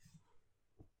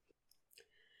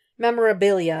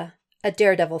Memorobilia, a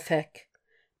Daredevil fic.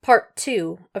 Part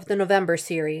 2 of the November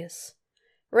series.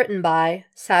 Written by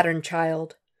Saturn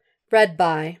Child. Read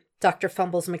by Dr.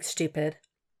 Fumbles McStupid.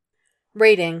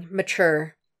 Rating: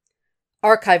 Mature.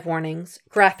 Archive warnings: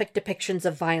 graphic depictions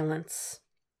of violence.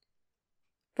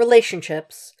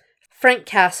 Relationships: Frank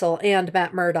Castle and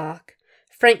Matt Murdock.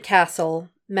 Frank Castle,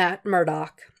 Matt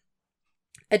Murdock.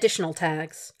 Additional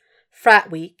tags: Frat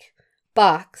Week,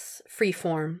 Box,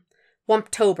 Freeform,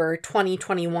 Wumptober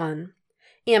 2021,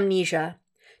 Amnesia,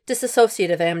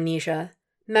 Dissociative Amnesia,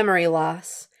 Memory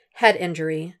Loss, Head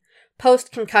Injury,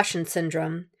 Post-Concussion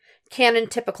Syndrome,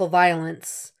 Canon-Typical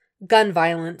Violence, Gun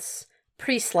Violence,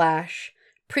 Pre-Slash,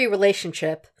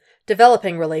 Pre-Relationship,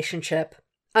 Developing Relationship,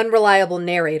 Unreliable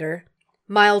Narrator,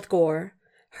 Mild Gore,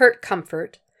 Hurt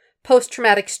Comfort,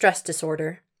 Post-Traumatic Stress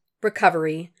Disorder,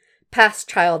 Recovery, Past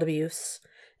Child Abuse,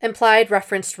 Implied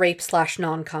Referenced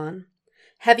Rape/Non-Con,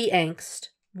 Heavy Angst,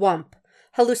 Wump,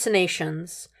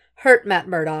 Hallucinations, Hurt Matt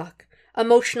Murdock,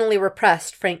 Emotionally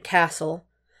Repressed Frank Castle,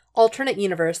 Alternate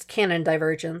Universe Canon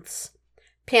Divergence,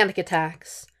 Panic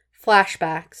Attacks,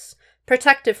 Flashbacks,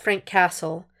 Protective Frank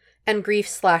Castle, and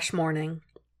Grief/Mourning.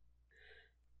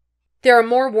 There are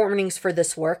more warnings for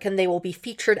this work, and they will be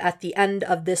featured at the end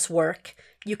of this work.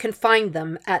 You can find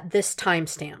them at this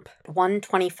timestamp,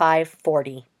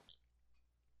 1:25:40.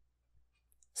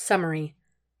 Summary.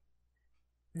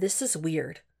 This is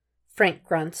weird. Frank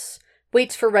grunts,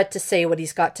 waits for Red to say what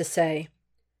he's got to say.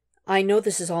 I know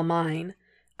this is all mine.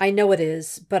 I know it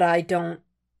is, but I don't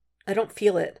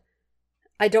feel it.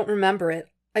 I don't remember it.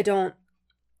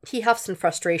 He huffs in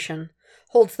frustration,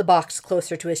 holds the box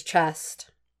closer to his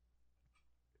chest.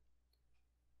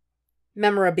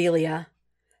 Memorabilia.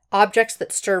 Objects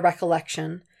that stir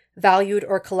recollection, valued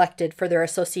or collected for their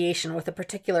association with a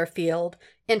particular field,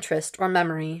 interest, or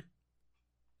memory.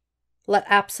 Let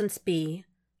absence be,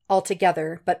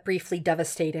 altogether but briefly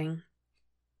devastating.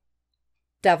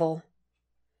 Devil.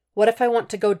 What if I want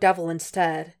to go devil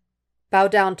instead? Bow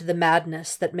down to the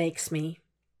madness that makes me.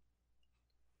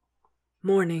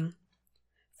 Morning.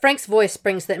 Frank's voice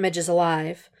brings the images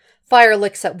alive. Fire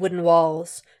licks at wooden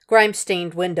walls,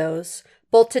 grime-stained windows,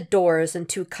 bolted doors, and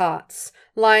 2 cots,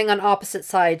 lying on opposite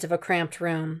sides of a cramped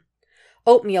room.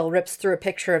 Oatmeal rips through a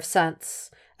picture of scents,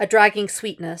 a dragging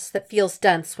sweetness that feels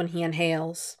dense when he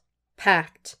inhales.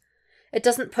 Packed. It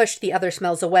doesn't push the other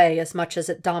smells away as much as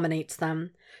it dominates them,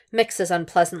 mixes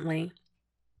unpleasantly.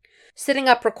 Sitting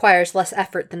up requires less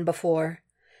effort than before.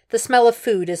 The smell of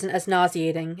food isn't as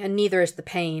nauseating, and neither is the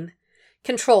pain.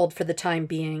 Controlled for the time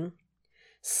being.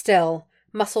 Still,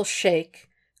 muscles shake,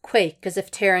 quake as if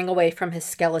tearing away from his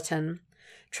skeleton,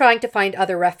 trying to find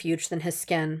other refuge than his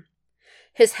skin.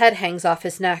 His head hangs off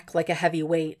his neck like a heavy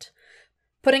weight,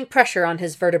 putting pressure on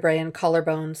his vertebrae and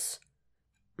collarbones.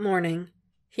 Morning.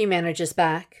 He manages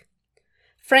back.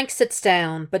 Frank sits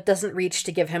down, but doesn't reach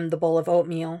to give him the bowl of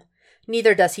oatmeal.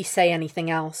 Neither does he say anything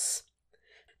else.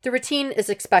 The routine is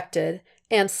expected,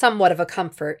 and somewhat of a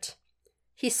comfort.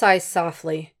 He sighs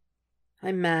softly.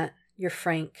 I'm Matt. You're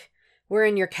Frank. We're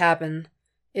in your cabin.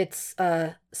 It's,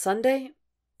 Sunday?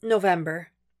 November.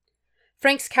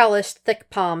 Frank's calloused,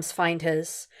 thick palms find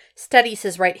his, steadies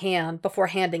his right hand before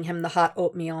handing him the hot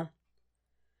oatmeal.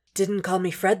 Didn't call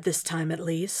me Fred this time, at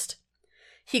least.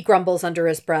 He grumbles under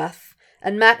his breath,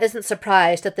 and Matt isn't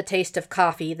surprised at the taste of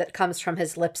coffee that comes from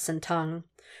his lips and tongue,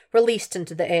 released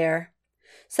into the air,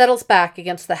 settles back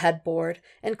against the headboard,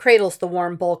 and cradles the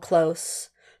warm bowl close,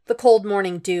 the cold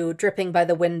morning dew dripping by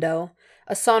the window,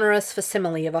 a sonorous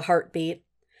facsimile of a heartbeat,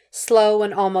 slow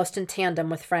and almost in tandem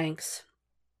with Frank's.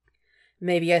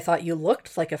 Maybe I thought you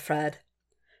looked like a Fred.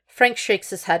 Frank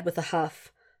shakes his head with a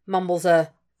huff, mumbles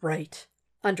a right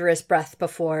under his breath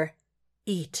before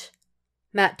eat.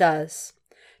 Matt does,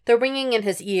 the ringing in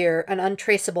his ear an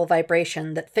untraceable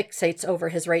vibration that fixates over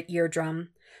his right eardrum,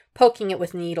 poking it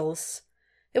with needles.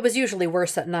 It was usually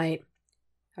worse at night.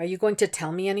 Are you going to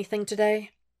tell me anything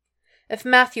today? If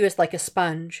Matthew is like a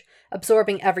sponge,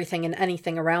 absorbing everything and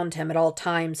anything around him at all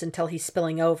times until he's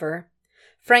spilling over,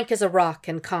 Frank is a rock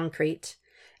and concrete,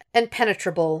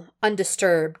 impenetrable,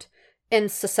 undisturbed,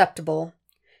 insusceptible.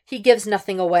 He gives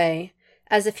nothing away,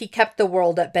 as if he kept the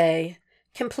world at bay,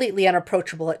 completely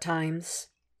unapproachable at times.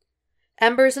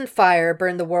 Embers and fire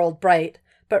burn the world bright,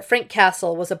 but Frank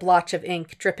Castle was a blotch of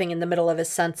ink dripping in the middle of his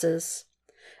senses,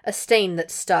 a stain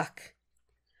that stuck.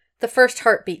 The first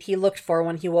heartbeat he looked for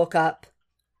when he woke up.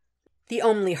 The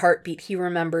only heartbeat he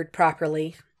remembered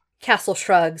properly. Castle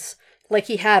shrugs, like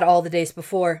he had all the days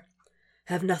before.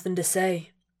 Have nothing to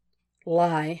say.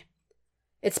 Lie.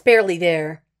 It's barely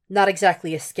there, not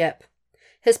exactly a skip.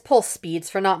 His pulse speeds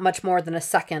for not much more than a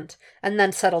second, and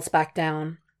then settles back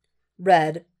down.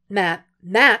 Red. Matt.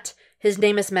 Matt! His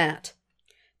name is Matt.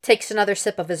 Takes another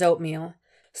sip of his oatmeal,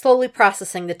 slowly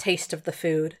processing the taste of the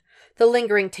food, the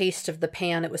lingering taste of the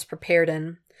pan it was prepared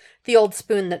in, the old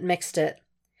spoon that mixed it.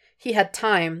 He had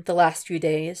time, the last few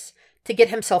days, to get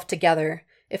himself together,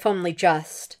 if only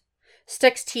just.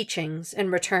 Stick's teachings, in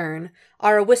return,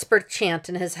 are a whispered chant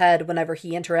in his head whenever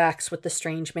he interacts with the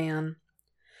strange man.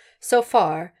 So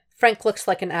far, Frank looks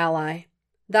like an ally.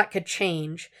 That could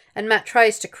change, and Matt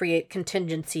tries to create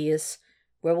contingencies.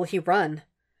 Where will he run?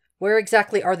 Where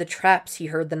exactly are the traps he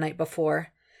heard the night before?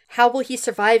 How will he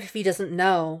survive if he doesn't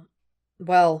know,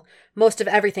 well, most of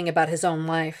everything about his own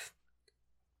life?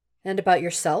 And about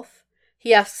yourself?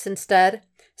 He asks instead,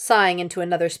 sighing into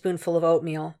another spoonful of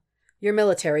oatmeal. You're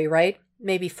military, right?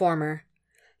 Maybe former.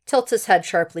 Tilts his head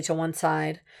sharply to one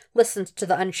side, listens to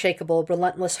the unshakable,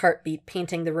 relentless heartbeat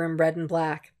painting the room red and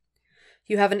black.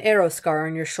 You have an arrow scar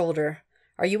on your shoulder.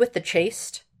 Are you with the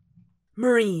chaste?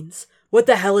 Marines. What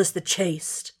the hell is the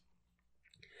chaste?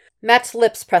 Matt's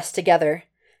lips pressed together.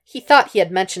 He thought he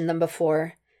had mentioned them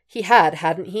before. He had,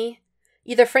 hadn't he?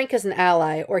 Either Frank is an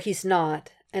ally, or he's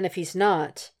not, and if he's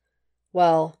not,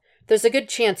 well, there's a good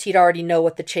chance he'd already know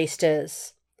what the chaste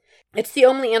is. It's the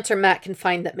only answer Matt can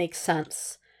find that makes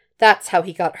sense. That's how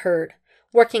he got hurt,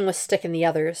 working with Stick and the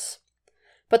others.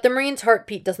 But the Marine's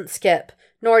heartbeat doesn't skip,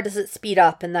 nor does it speed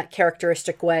up in that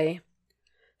characteristic way.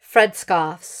 Fred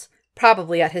scoffs,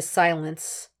 probably at his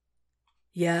silence.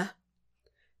 Yeah?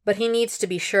 But he needs to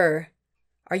be sure.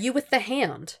 Are you with the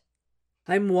hand?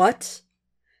 I'm what?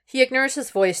 He ignores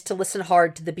his voice to listen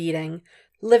hard to the beating,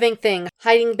 living thing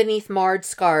hiding beneath marred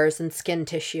scars and skin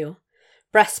tissue,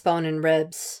 breastbone and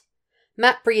ribs.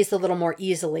 Matt breathes a little more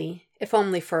easily, if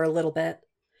only for a little bit.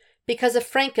 Because if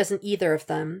Frank isn't either of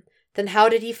them, then how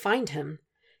did he find him?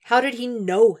 How did he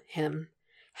know him?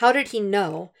 How did he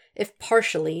know, if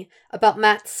partially, about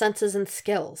Matt's senses and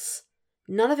skills?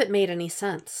 None of it made any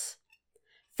sense.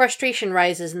 Frustration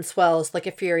rises and swells like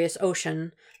a furious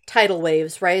ocean, tidal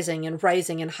waves rising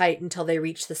in height until they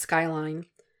reach the skyline.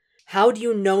 How do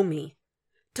you know me?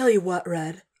 Tell you what,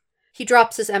 Red. He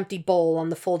drops his empty bowl on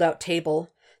the fold-out table.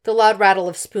 The loud rattle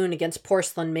of spoon against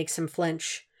porcelain makes him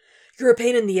flinch. You're a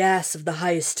pain in the ass of the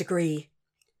highest degree.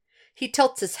 He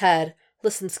tilts his head,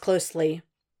 listens closely.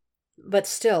 But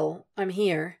still, I'm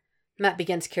here. Matt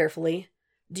begins carefully.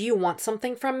 Do you want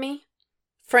something from me?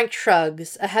 Frank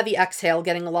shrugs, a heavy exhale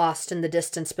getting lost in the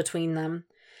distance between them.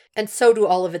 And so do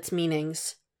all of its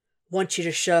meanings. Want you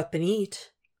to shut up and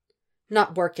eat.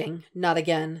 Not working, not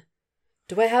again.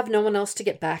 Do I have no one else to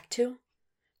get back to?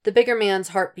 The bigger man's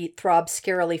heartbeat throbs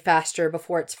scarily faster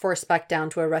before it's forced back down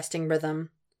to a resting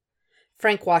rhythm.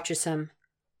 Frank watches him.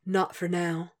 Not for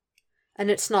now. And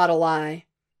it's not a lie.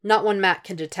 Not one Matt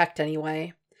can detect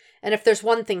anyway. And if there's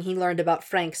one thing he learned about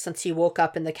Frank since he woke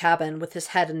up in the cabin with his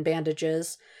head in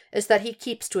bandages, is that he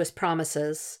keeps to his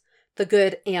promises, the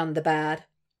good and the bad.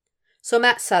 So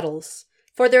Matt settles,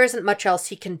 for there isn't much else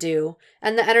he can do,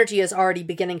 and the energy is already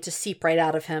beginning to seep right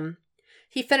out of him.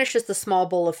 He finishes the small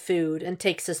bowl of food and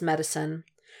takes his medicine,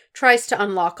 tries to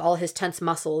unlock all his tense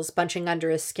muscles bunching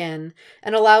under his skin,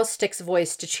 and allows Stick's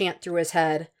voice to chant through his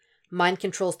head. Mind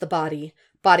controls the body,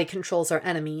 body controls our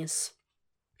enemies.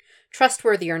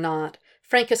 Trustworthy or not,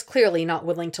 Frank is clearly not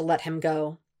willing to let him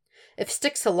go. If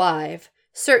Stick's alive,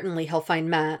 certainly he'll find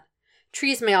Matt.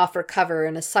 Trees may offer cover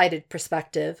in a sighted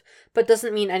perspective, but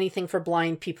doesn't mean anything for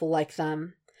blind people like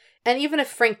them. And even if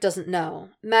Frank doesn't know,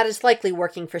 Matt is likely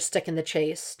working for Stick and the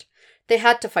Chaste. They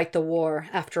had to fight the war,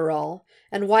 after all,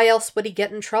 and why else would he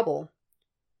get in trouble?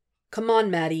 Come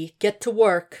on, Matty, get to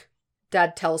work,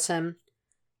 Dad tells him.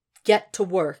 Get to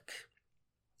work.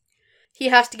 He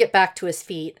has to get back to his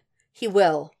feet. He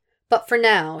will. But for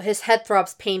now, his head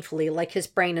throbs painfully like his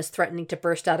brain is threatening to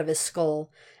burst out of his skull,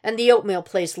 and the oatmeal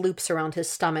plays loops around his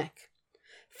stomach.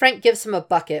 Frank gives him a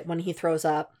bucket when he throws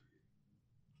up.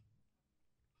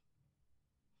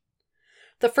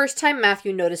 The first time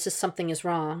Matthew notices something is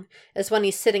wrong is when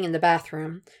he's sitting in the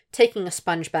bathroom, taking a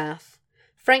sponge bath.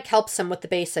 Frank helps him with the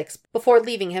basics before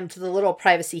leaving him to the little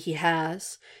privacy he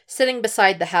has, sitting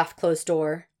beside the half-closed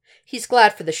door. He's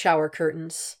glad for the shower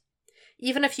curtains.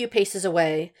 Even a few paces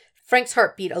away, Frank's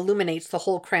heartbeat illuminates the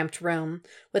whole cramped room,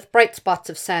 with bright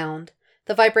spots of sound,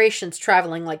 the vibrations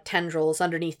traveling like tendrils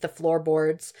underneath the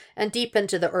floorboards and deep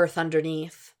into the earth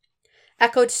underneath.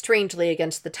 Echoed strangely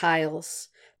against the tiles,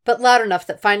 but loud enough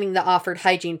that finding the offered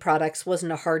hygiene products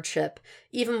wasn't a hardship,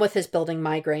 even with his building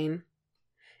migraine.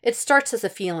 It starts as a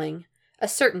feeling, a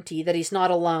certainty that he's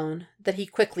not alone, that he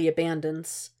quickly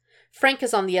abandons. Frank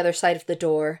is on the other side of the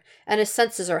door, and his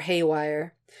senses are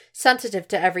haywire, sensitive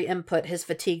to every input his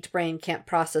fatigued brain can't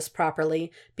process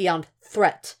properly, beyond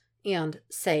threat and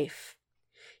safe.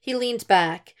 He leaned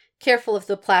back, careful of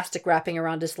the plastic wrapping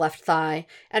around his left thigh,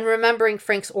 and remembering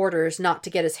Frank's orders not to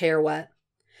get his hair wet.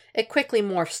 It quickly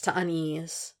morphs to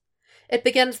unease. It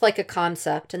begins like a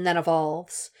concept and then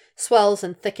evolves, swells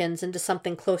and thickens into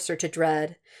something closer to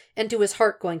dread, into his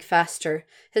heart going faster,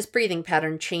 his breathing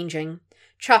pattern changing,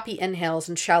 choppy inhales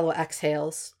and shallow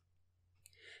exhales.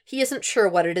 He isn't sure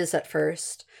what it is at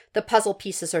first. The puzzle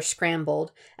pieces are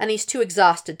scrambled, and he's too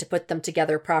exhausted to put them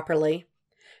together properly.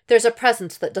 There's a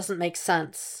presence that doesn't make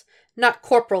sense, not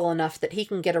corporal enough that he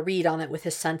can get a read on it with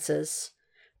his senses.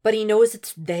 But he knows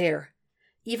it's there,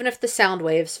 even if the sound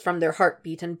waves from their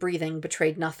heartbeat and breathing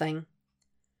betrayed nothing.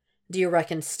 Do you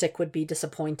reckon Stick would be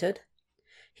disappointed?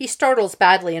 He startles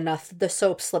badly enough that the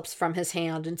soap slips from his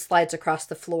hand and slides across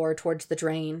the floor towards the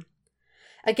drain.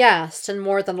 Aghast and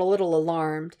more than a little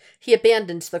alarmed, he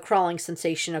abandons the crawling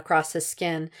sensation across his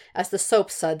skin as the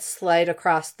soap suds slide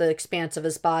across the expanse of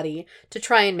his body to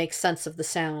try and make sense of the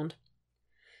sound.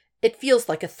 It feels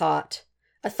like a thought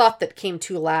that came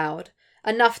too loud,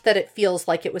 enough that it feels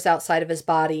like it was outside of his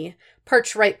body,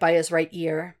 perched right by his right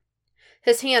ear.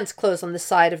 His hands close on the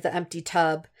side of the empty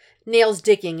tub, nails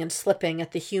digging and slipping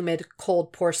at the humid,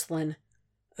 cold porcelain.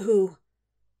 Who?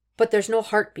 But there's no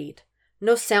heartbeat.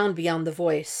 No sound beyond the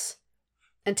voice.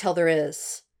 Until there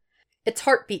is. Its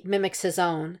heartbeat mimics his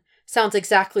own, sounds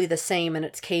exactly the same in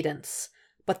its cadence.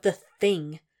 But the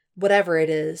thing, whatever it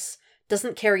is,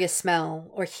 doesn't carry a smell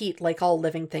or heat like all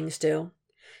living things do.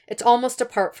 It's almost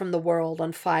apart from the world,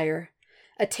 on fire.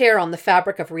 A tear on the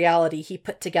fabric of reality he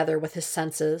put together with his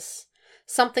senses.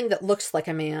 Something that looks like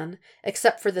a man,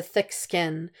 except for the thick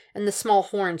skin and the small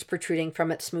horns protruding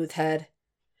from its smooth head.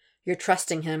 You're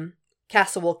trusting him.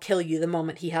 Castle will kill you the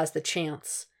moment he has the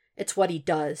chance. It's what he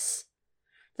does.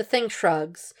 The thing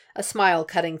shrugs, a smile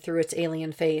cutting through its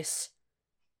alien face.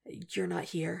 You're not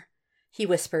here, he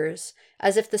whispers,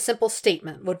 as if the simple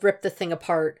statement would rip the thing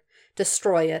apart,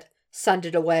 destroy it, send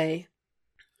it away.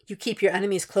 You keep your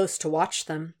enemies close to watch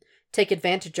them, take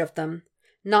advantage of them,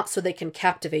 not so they can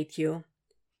captivate you.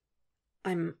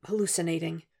 I'm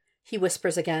hallucinating, he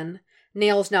whispers again,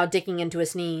 nails now digging into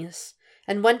his knees.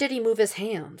 And when did he move his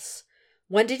hands?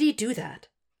 When did he do that?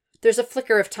 There's a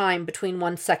flicker of time between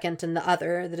one second and the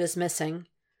other that is missing.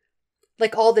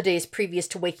 Like all the days previous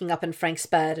to waking up in Frank's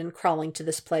bed and crawling to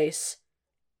this place.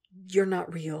 You're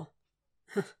not real.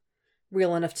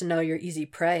 Real enough to know you're easy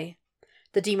prey.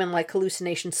 The demon-like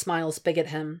hallucination smiles big at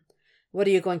him. What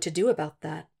are you going to do about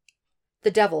that?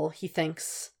 The devil, he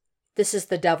thinks. This is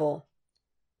the devil.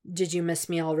 Did you miss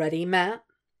me already, Matt?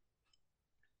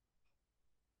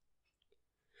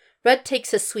 Red takes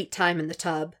his sweet time in the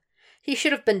tub. He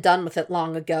should have been done with it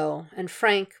long ago, and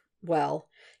Frank, well,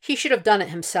 he should have done it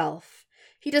himself.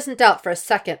 He doesn't doubt for a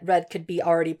second Red could be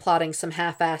already plotting some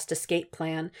half-assed escape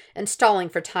plan and stalling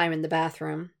for time in the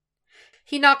bathroom.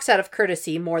 He knocks out of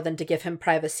courtesy more than to give him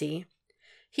privacy.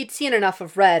 He'd seen enough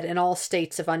of Red in all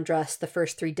states of undress the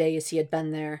first 3 days he had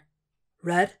been there.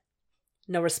 Red?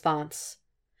 No response.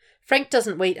 Frank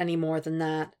doesn't wait any more than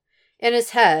that. In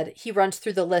his head, he runs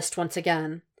through the list once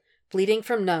again. Bleeding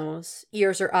from nose,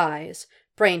 ears or eyes,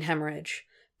 brain hemorrhage,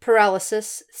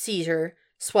 paralysis, seizure,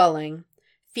 swelling,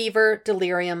 fever,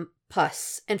 delirium,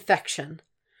 pus, infection.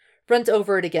 Runs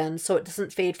over it again so it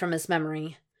doesn't fade from his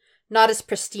memory. Not as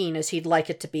pristine as he'd like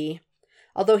it to be,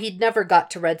 although he'd never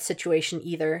got to Red's situation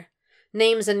either.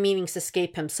 Names and meanings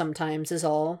escape him sometimes, is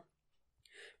all.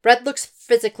 Red looks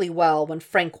physically well when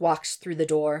Frank walks through the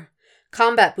door,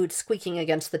 combat boots squeaking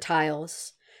against the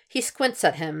tiles. He squints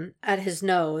at him, at his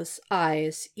nose,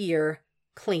 eyes, ear,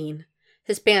 clean.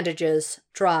 His bandages,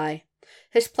 dry.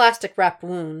 His plastic-wrapped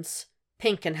wounds,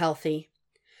 pink and healthy.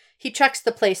 He checks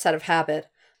the place out of habit,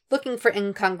 looking for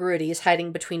incongruities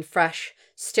hiding between fresh,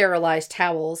 sterilized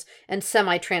towels and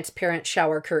semi-transparent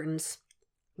shower curtains.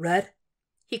 Red?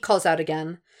 He calls out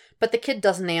again, but the kid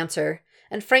doesn't answer,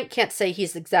 and Frank can't say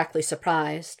he's exactly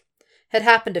surprised. It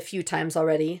happened a few times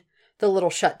already, the little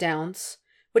shutdowns.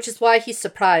 Which is why he's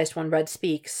surprised when Red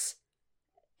speaks.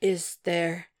 Is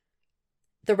there...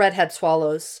 The redhead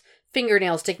swallows,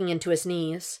 fingernails digging into his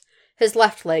knees, his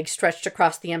left leg stretched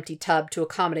across the empty tub to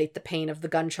accommodate the pain of the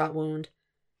gunshot wound.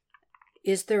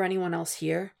 Is there anyone else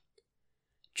here?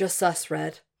 Just us,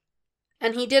 Red.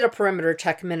 And he did a perimeter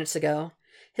check minutes ago.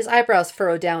 His eyebrows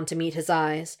furrow down to meet his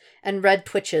eyes, and Red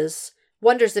twitches,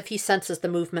 wonders if he senses the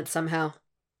movement somehow.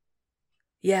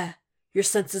 Yeah, your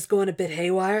senses going a bit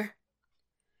haywire?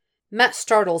 Matt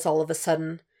startles all of a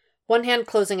sudden, one hand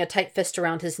closing a tight fist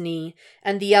around his knee,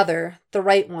 and the other, the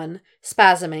right one,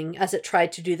 spasming as it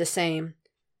tried to do the same.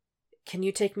 Can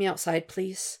you take me outside,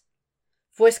 please?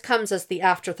 Voice comes as the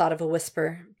afterthought of a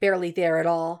whisper, barely there at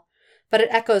all. but it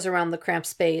echoes around the cramped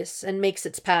space and makes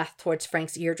its path towards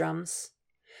Frank's eardrums.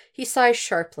 He sighs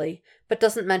sharply, but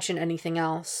doesn't mention anything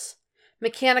else.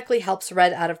 Mechanically helps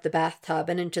Red out of the bathtub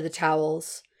and into the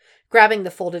towels, grabbing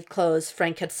the folded clothes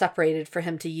Frank had separated for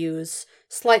him to use,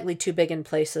 slightly too big in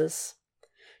places.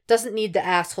 Doesn't need the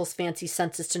asshole's fancy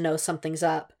senses to know something's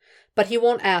up, but he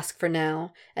won't ask for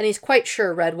now, and he's quite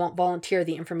sure Red won't volunteer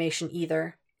the information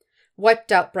either.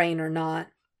 Wiped out brain or not.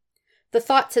 The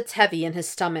thought sits heavy in his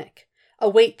stomach, a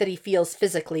weight that he feels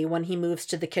physically when he moves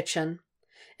to the kitchen.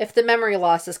 If the memory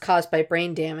loss is caused by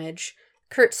brain damage,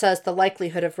 Kurt says the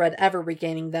likelihood of Red ever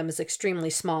regaining them is extremely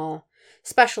small,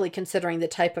 especially considering the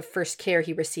type of first care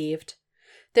he received.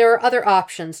 There are other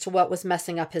options to what was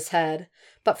messing up his head,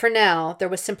 but for now there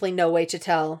was simply no way to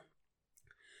tell.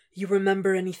 "You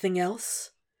remember anything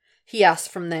else?" he asked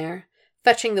from there,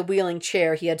 fetching the wheeling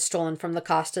chair he had stolen from the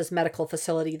Costa's medical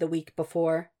facility the week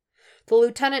before. The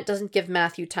lieutenant doesn't give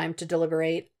Matthew time to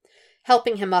deliberate,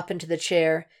 helping him up into the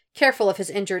chair, careful of his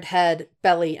injured head,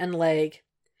 belly, and leg.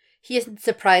 He isn't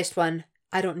surprised when,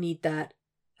 "I don't need that."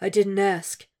 "I didn't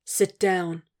ask. Sit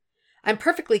down." "I'm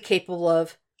perfectly capable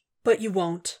of—" "But you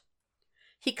won't."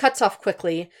 He cuts off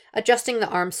quickly, adjusting the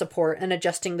arm support and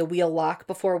adjusting the wheel lock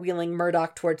before wheeling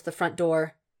Murdoch towards the front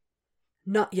door.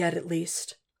 "Not yet, at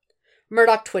least."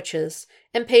 Murdoch twitches,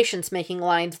 impatience making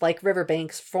lines like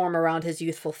riverbanks form around his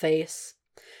youthful face,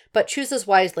 but chooses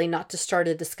wisely not to start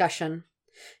a discussion.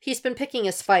 He's been picking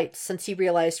his fights since he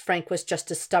realized Frank was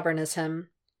just as stubborn as him.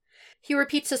 He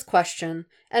repeats his question,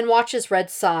 and watches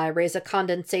Red sigh raise a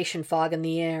condensation fog in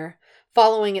the air,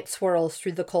 following its swirls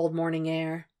through the cold morning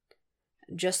air.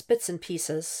 "Just bits and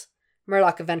pieces,"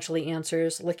 Murdoch eventually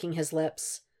answers, licking his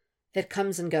lips. "It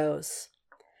comes and goes."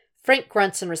 Frank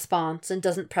grunts in response and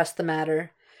doesn't press the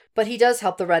matter, but he does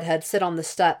help the redhead sit on the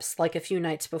steps like a few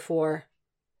nights before.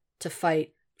 To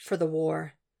fight for the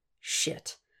war.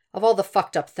 Shit. Of all the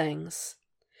fucked up things.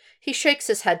 He shakes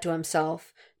his head to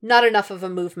himself, not enough of a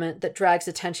movement that drags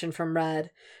attention from Red,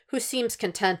 who seems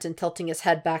content in tilting his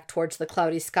head back towards the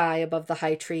cloudy sky above the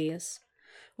high trees.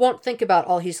 Won't think about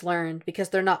all he's learned because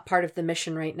they're not part of the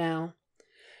mission right now.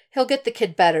 He'll get the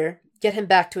kid better, get him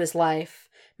back to his life,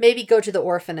 maybe go to the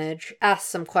orphanage, ask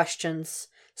some questions,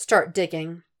 start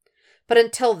digging. But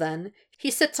until then, he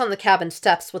sits on the cabin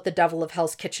steps with the devil of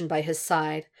Hell's Kitchen by his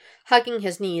side, hugging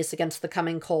his knees against the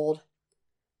coming cold.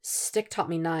 Stick taught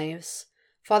me knives.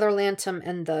 Father Lantom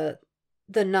and the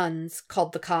nuns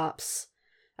called the cops.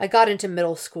 I got into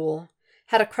middle school.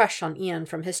 Had a crush on Ian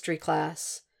from history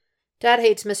class. Dad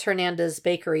hates Miss Hernandez's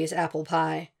bakery's apple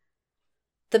pie.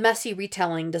 The messy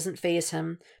retelling doesn't faze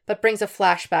him, but brings a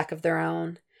flashback of their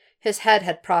own. His head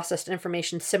had processed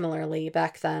information similarly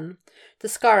back then, the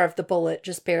scar of the bullet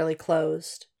just barely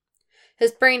closed.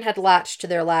 His brain had latched to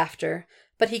their laughter,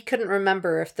 but he couldn't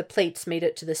remember if the plates made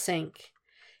it to the sink.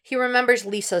 He remembers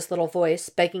Lisa's little voice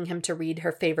begging him to read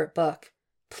her favorite book.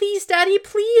 "Please, Daddy,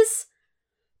 please!"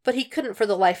 But he couldn't for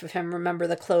the life of him remember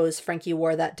the clothes Frankie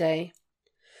wore that day.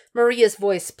 Maria's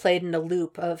voice played in a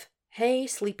loop of, "Hey,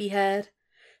 sleepyhead,"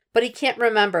 but he can't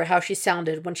remember how she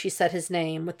sounded when she said his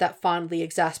name with that fondly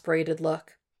exasperated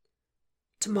look.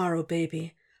 "Tomorrow,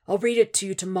 baby. I'll read it to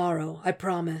you tomorrow, I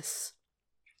promise.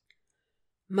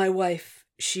 My wife,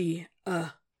 she.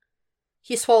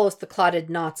 He swallows the clotted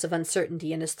knots of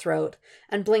uncertainty in his throat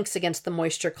and blinks against the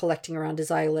moisture collecting around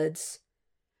his eyelids.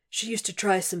 She used to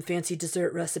try some fancy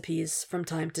dessert recipes from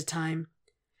time to time."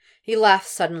 He laughs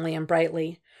suddenly and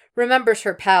brightly, remembers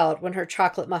her pout when her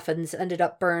chocolate muffins ended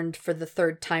up burned for the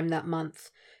 3rd time that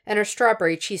month, and her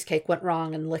strawberry cheesecake went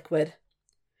wrong in liquid.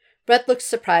 Red looks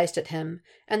surprised at him,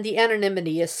 and the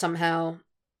anonymity is somehow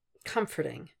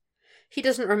comforting. He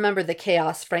doesn't remember the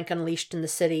chaos Frank unleashed in the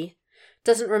city,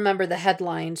 doesn't remember the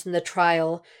headlines and the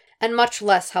trial, and much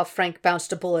less how Frank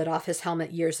bounced a bullet off his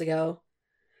helmet years ago.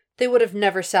 They would have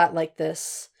never sat like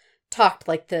this, talked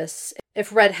like this,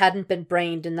 if Red hadn't been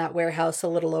brained in that warehouse a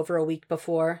little over a week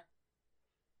before.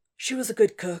 "She was a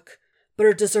good cook, but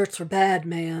her desserts were bad,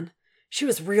 man. She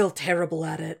was real terrible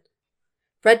at it."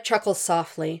 Red chuckles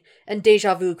softly, and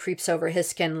déjà vu creeps over his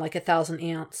skin like 1,000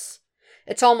 ants.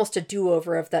 It's almost a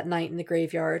do-over of that night in the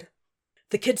graveyard.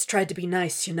 "The kids tried to be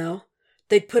nice, you know.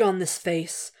 They'd put on this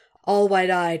face, all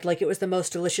wide-eyed like it was the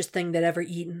most delicious thing they'd ever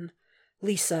eaten.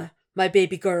 Lisa, my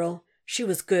baby girl, she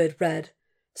was good, Red.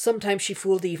 Sometimes she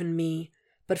fooled even me.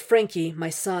 But Frankie, my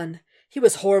son, he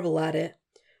was horrible at it.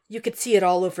 You could see it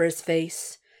all over his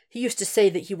face. He used to say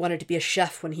that he wanted to be a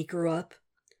chef when he grew up."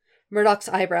 Murdoch's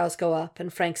eyebrows go up,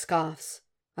 and Frank scoffs.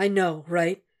 "I know,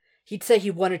 right? He'd say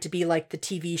he wanted to be like the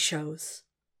TV shows."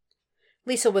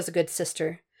 Lisa was a good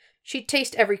sister. She'd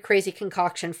taste every crazy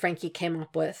concoction Frankie came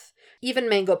up with, even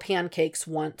mango pancakes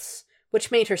once,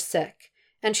 which made her sick,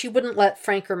 and she wouldn't let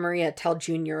Frank or Maria tell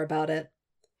Junior about it.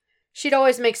 She'd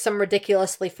always make some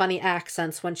ridiculously funny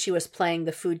accents when she was playing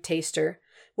the food taster,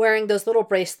 wearing those little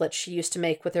bracelets she used to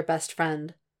make with her best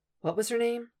friend. What was her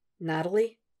name?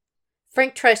 Natalie?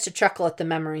 Frank tries to chuckle at the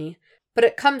memory, but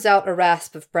it comes out a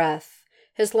rasp of breath,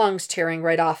 his lungs tearing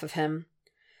right off of him.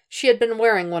 She had been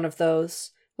wearing one of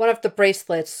those, one of the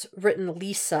bracelets written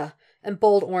Lisa in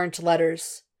bold orange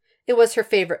letters. It was her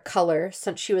favorite color,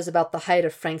 since she was about the height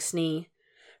of Frank's knee.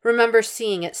 Remember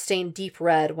seeing it stained deep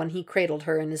red when he cradled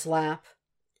her in his lap.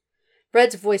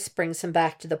 Red's voice brings him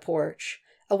back to the porch,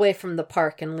 away from the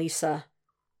park and Lisa.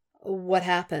 What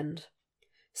happened?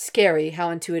 Scary how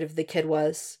intuitive the kid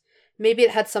was. Maybe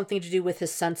it had something to do with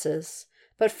his senses,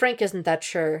 but Frank isn't that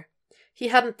sure. He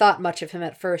hadn't thought much of him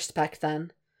at first back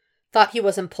then. Thought he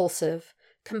was impulsive,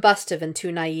 combustive and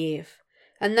too naive.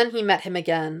 And then he met him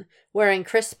again, wearing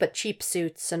crisp but cheap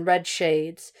suits and red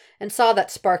shades, and saw that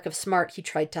spark of smart he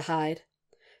tried to hide.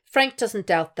 Frank doesn't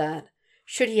doubt that.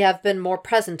 Should he have been more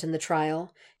present in the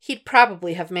trial, he'd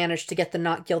probably have managed to get the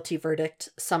not guilty verdict,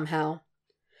 somehow.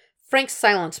 Frank's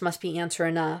silence must be answer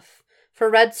enough, for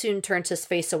Red soon turns his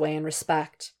face away in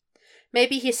respect.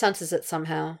 Maybe he senses it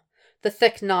somehow, the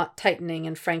thick knot tightening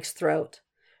in Frank's throat,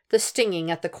 the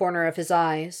stinging at the corner of his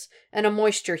eyes, and a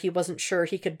moisture he wasn't sure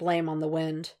he could blame on the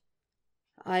wind.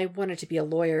 I wanted to be a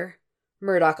lawyer,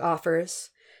 Murdoch offers.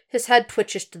 His head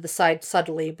twitches to the side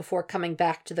subtly before coming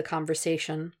back to the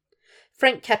conversation.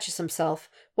 Frank catches himself,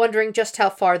 wondering just how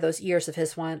far those ears of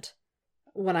his went.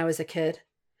 When I was a kid.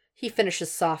 He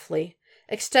finishes softly,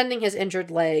 extending his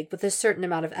injured leg with a certain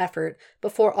amount of effort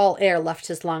before all air left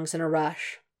his lungs in a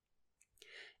rush.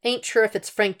 Ain't sure if it's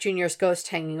Frank Jr.'s ghost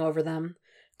hanging over them.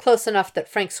 Close enough that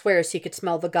Frank swears he could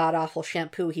smell the god-awful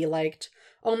shampoo he liked,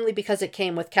 only because it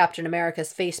came with Captain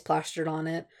America's face plastered on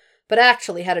it, but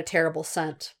actually had a terrible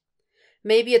scent.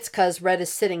 Maybe it's 'cause Red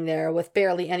is sitting there with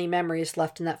barely any memories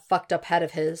left in that fucked-up head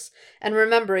of his, and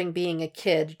remembering being a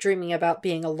kid, dreaming about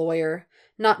being a lawyer,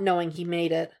 not knowing he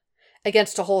made it,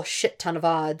 against a whole shit-ton of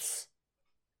odds.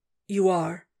 You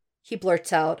are, he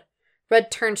blurts out.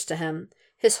 Red turns to him,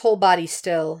 his whole body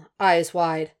still, eyes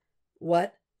wide.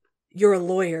 What? You're a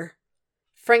lawyer.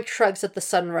 Frank shrugs at the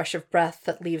sudden rush of breath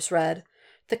that leaves Red,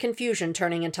 the confusion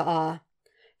turning into awe.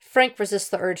 Frank resists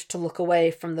the urge to look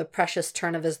away from the precious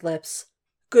turn of his lips.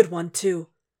 Good one, too.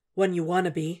 When you want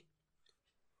to be.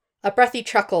 A breathy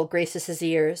chuckle graces his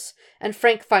ears, and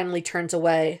Frank finally turns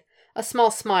away, a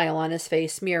small smile on his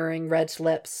face mirroring Red's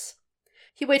lips.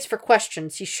 He waits for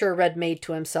questions he's sure Red made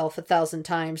to himself 1,000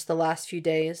 times the last few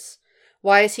days.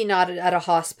 Why is he not at a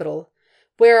hospital?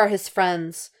 Where are his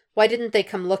friends? Why didn't they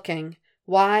come looking?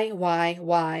 Why?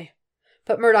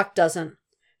 But Murdoch doesn't.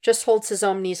 Just holds his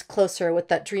own knees closer with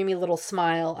that dreamy little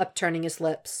smile upturning his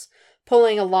lips,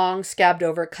 pulling a long,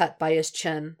 scabbed-over cut by his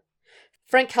chin.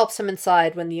 Frank helps him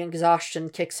inside when the exhaustion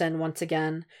kicks in once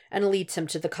again, and leads him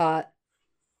to the cot.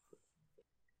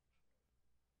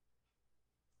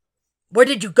 Where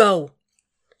did you go?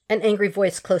 An angry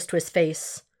voice close to his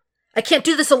face. I can't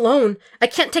do this alone! I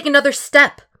can't take another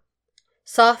step!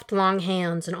 Soft, long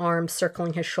hands and arms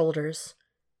circling his shoulders.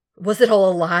 Was it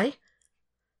all a lie?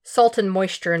 Salt and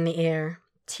moisture in the air.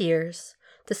 Tears.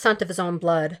 The scent of his own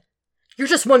blood. You're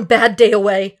just one bad day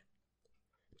away!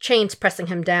 Chains pressing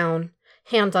him down.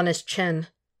 Hands on his chin.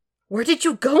 Where did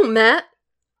you go, Matt?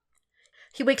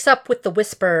 He wakes up with the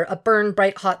whisper, a burned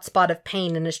bright hot spot of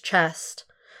pain in his chest.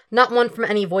 Not one from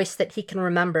any voice that he can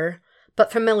remember,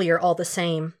 but familiar all the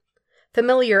same.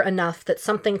 Familiar enough that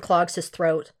something clogs his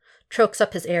throat, chokes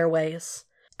up his airways.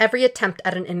 Every attempt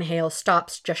at an inhale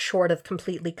stops just short of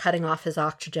completely cutting off his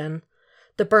oxygen.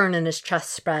 The burn in his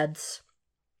chest spreads.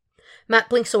 Matt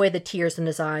blinks away the tears in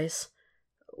his eyes.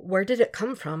 Where did it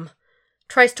come from?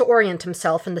 Tries to orient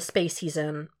himself in the space he's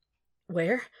in.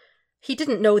 Where? He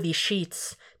didn't know these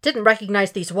sheets, didn't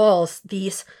recognize these walls,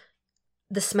 The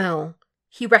smell.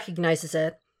 He recognizes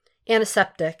it.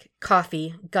 Antiseptic,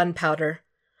 coffee, gunpowder.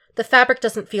 The fabric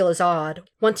doesn't feel as odd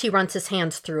once he runs his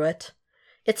hands through it.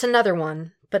 It's another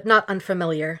one, but not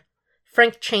unfamiliar.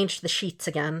 Frank changed the sheets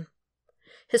again.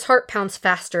 His heart pounds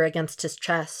faster against his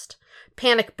chest.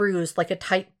 Panic brews like a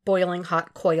tight, boiling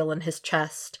hot coil in his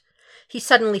chest. He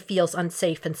suddenly feels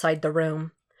unsafe inside the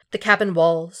room. The cabin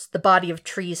walls, the body of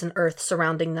trees and earth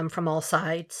surrounding them from all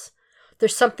sides.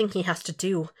 There's something he has to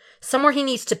do, somewhere he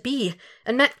needs to be,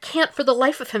 and Matt can't for the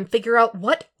life of him figure out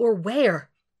what or where.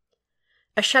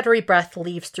 A shuddery breath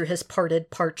leaves through his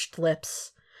parted, parched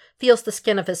lips. Feels the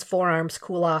skin of his forearms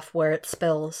cool off where it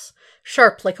spills,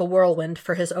 sharp like a whirlwind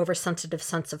for his oversensitive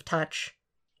sense of touch.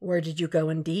 Where did you go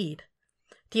indeed?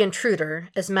 The intruder,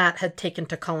 as Matt had taken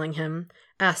to calling him,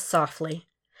 asked softly.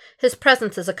 His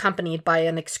presence is accompanied by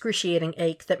an excruciating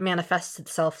ache that manifests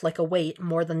itself like a weight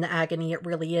more than the agony it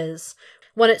really is,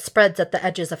 when it spreads at the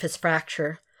edges of his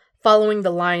fracture, following the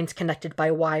lines connected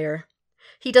by wire.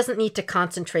 He doesn't need to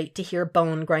concentrate to hear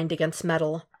bone grind against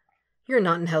metal. You're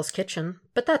not in Hell's Kitchen,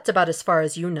 but that's about as far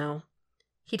as you know.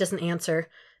 He doesn't answer.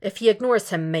 If he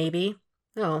ignores him, maybe.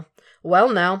 Oh, well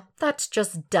now, that's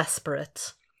just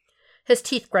desperate. His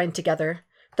teeth grind together.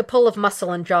 The pull of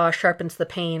muscle and jaw sharpens the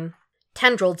pain,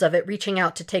 tendrils of it reaching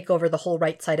out to take over the whole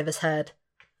right side of his head.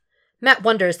 Matt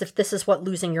wonders if this is what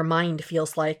losing your mind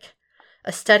feels like.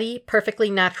 A steady, perfectly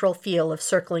natural feel of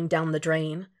circling down the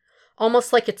drain.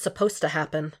 Almost like it's supposed to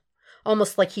happen.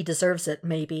 Almost like he deserves it,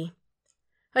 maybe.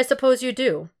 I suppose you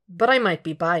do, but I might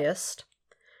be biased.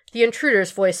 The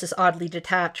intruder's voice is oddly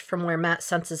detached from where Matt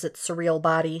senses its surreal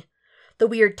body. The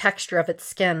weird texture of its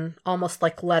skin, almost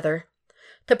like leather.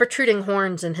 The protruding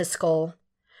horns in his skull.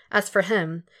 As for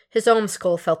him, his own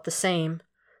skull felt the same.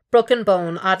 Broken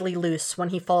bone oddly loose when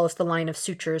he follows the line of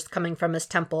sutures coming from his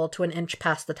temple to an inch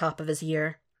past the top of his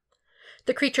ear.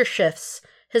 The creature shifts,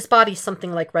 his body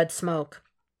something like red smoke.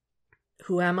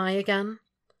 Who am I again?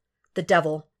 The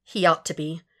devil. He ought to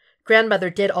be. Grandmother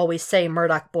did always say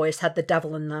Murdoch boys had the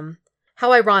devil in them.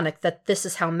 How ironic that this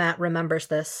is how Matt remembers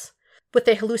this, with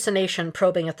a hallucination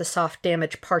probing at the soft,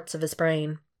 damaged parts of his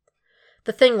brain.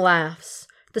 The thing laughs.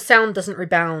 The sound doesn't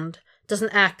rebound,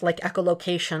 doesn't act like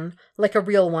echolocation, like a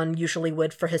real one usually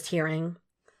would for his hearing.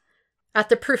 At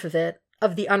the proof of it,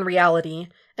 of the unreality,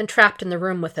 and trapped in the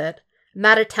room with it,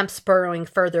 Matt attempts burrowing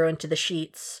further into the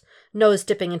sheets, nose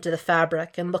dipping into the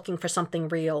fabric and looking for something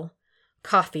real.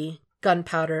 Coffee,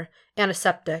 gunpowder,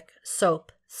 antiseptic,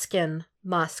 soap, skin,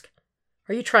 musk.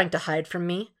 Are you trying to hide from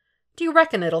me? Do you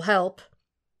reckon it'll help?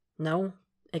 No,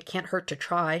 it can't hurt to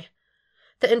try.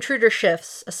 The intruder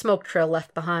shifts, a smoke trail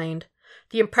left behind,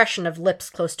 the impression of lips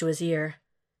close to his ear.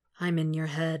 I'm in your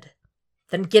head.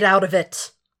 Then get out of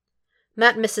it!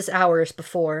 Matt misses hours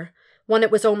before, when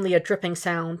it was only a dripping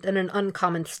sound and an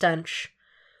uncommon stench.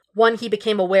 One he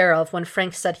became aware of when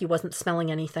Frank said he wasn't smelling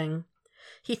anything.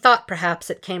 He thought perhaps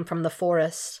it came from the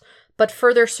forest, but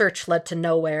further search led to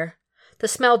nowhere. The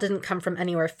smell didn't come from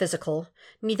anywhere physical,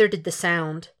 neither did the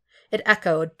sound. It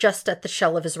echoed just at the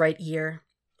shell of his right ear.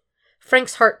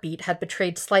 Frank's heartbeat had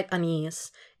betrayed slight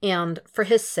unease, and, for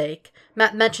his sake,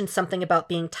 Matt mentioned something about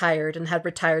being tired and had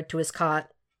retired to his cot.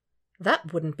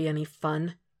 That wouldn't be any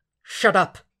fun. Shut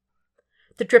up!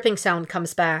 The dripping sound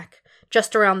comes back,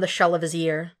 just around the shell of his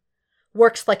ear.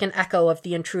 Works like an echo of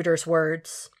the intruder's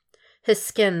words. His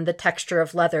skin the texture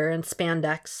of leather and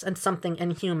spandex and something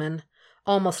inhuman,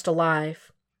 almost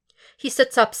alive. He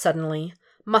sits up suddenly,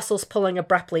 muscles pulling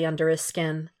abruptly under his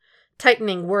skin,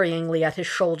 tightening worryingly at his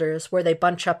shoulders where they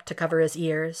bunch up to cover his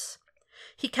ears.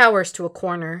 He cowers to a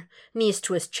corner, knees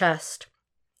to his chest.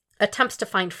 Attempts to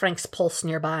find Frank's pulse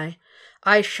nearby,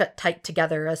 eyes shut tight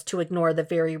together as to ignore the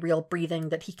very real breathing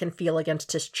that he can feel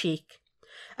against his cheek.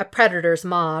 A predator's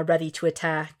maw ready to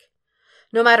attack.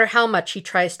 No matter how much he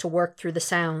tries to work through the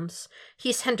sounds,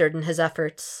 he's hindered in his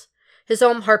efforts. His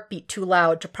own heartbeat too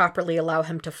loud to properly allow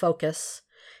him to focus,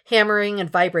 hammering and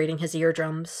vibrating his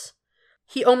eardrums.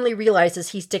 He only realizes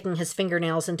he's digging his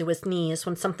fingernails into his knees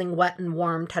when something wet and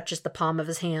warm touches the palm of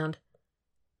his hand.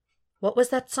 What was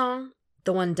that song?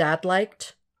 The one Dad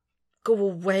liked? Go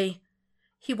away.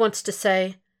 He wants to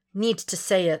say, needs to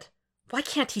say it. Why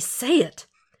can't he say it?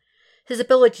 His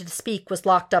ability to speak was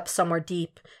locked up somewhere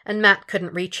deep, and Matt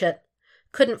couldn't reach it.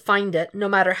 Couldn't find it, no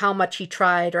matter how much he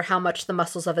tried or how much the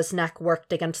muscles of his neck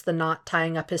worked against the knot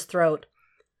tying up his throat.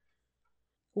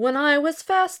 When I was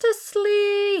fast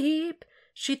asleep,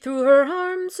 she threw her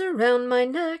arms around my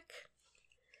neck.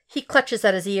 He clutches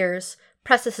at his ears,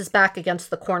 presses his back against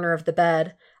the corner of the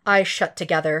bed, eyes shut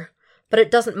together, but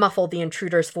it doesn't muffle the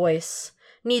intruder's voice.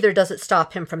 Neither does it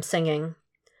stop him from singing.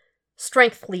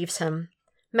 Strength leaves him.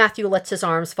 Matthew lets his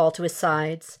arms fall to his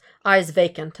sides, eyes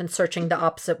vacant and searching the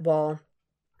opposite wall.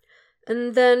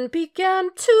 And then began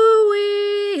to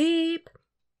weep.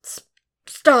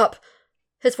 Stop!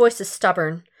 His voice is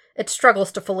stubborn. It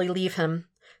struggles to fully leave him,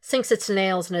 sinks its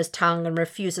nails in his tongue and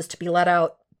refuses to be let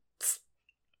out.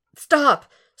 Stop!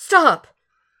 Stop!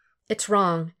 It's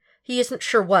wrong. He isn't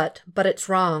sure what, but it's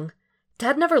wrong.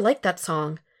 Dad never liked that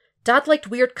song. Dad liked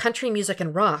weird country music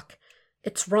and rock.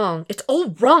 It's wrong. It's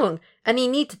all wrong, and he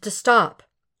needed to stop.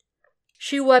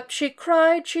 She wept, she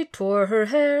cried, she tore her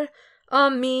hair. Ah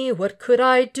me, what could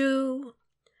I do?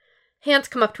 Hands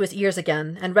come up to his ears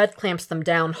again, and Red clamps them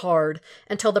down hard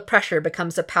until the pressure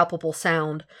becomes a palpable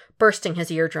sound, bursting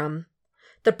his eardrum.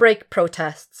 The break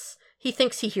protests. He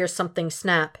thinks he hears something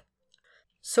snap.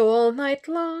 So all night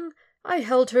long I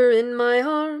held her in my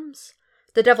arms.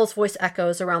 The devil's voice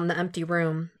echoes around the empty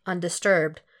room,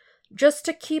 undisturbed, just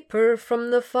to keep her from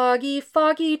the foggy,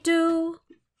 foggy dew.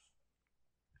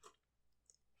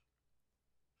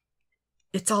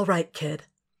 It's all right, kid.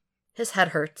 His head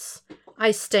hurts.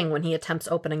 Eyes sting when he attempts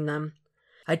opening them.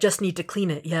 I just need to clean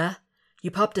it, yeah?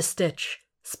 You popped a stitch.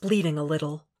 It's bleeding a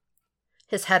little.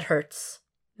 His head hurts.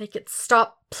 Make it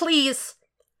stop, please!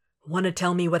 Want to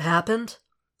tell me what happened?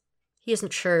 He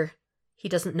isn't sure. He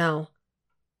doesn't know.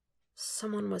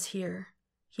 Someone was here,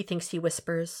 he thinks he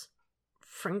whispers.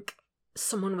 Frank,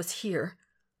 someone was here.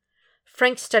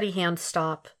 Frank's steady hands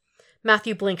stop.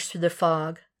 Matthew blinks through the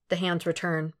fog. The hands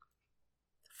return.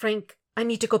 Frank, I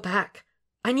need to go back.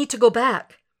 I need to go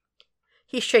back.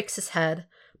 He shakes his head,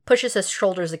 pushes his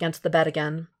shoulders against the bed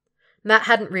again. Matt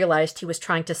hadn't realized he was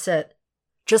trying to sit.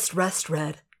 Just rest,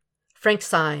 Red. Frank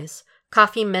sighs.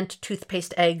 Coffee, mint,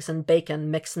 toothpaste, eggs, and bacon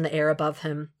mix in the air above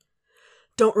him.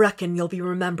 Don't reckon you'll be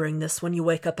remembering this when you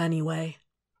wake up anyway.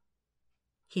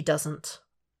 He doesn't.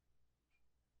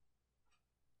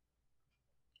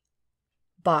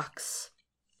 Box.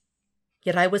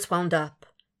 Yet I was wound up.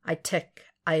 I tick.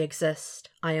 I exist.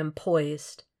 I am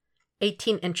poised.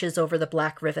 18 inches over the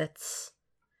black rivets.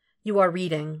 You are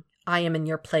reading. I am in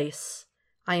your place.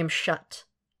 I am shut,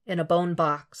 in a bone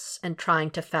box, and trying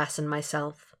to fasten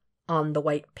myself on the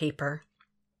white paper.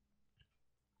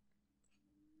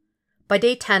 By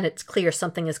day 10, it's clear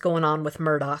something is going on with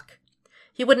Murdoch.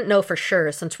 He wouldn't know for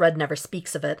sure since Red never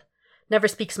speaks of it. Never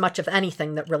speaks much of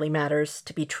anything that really matters,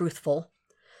 to be truthful.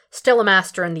 Still a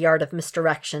master in the art of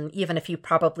misdirection, even if you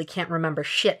probably can't remember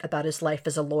shit about his life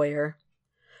as a lawyer.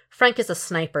 Frank is a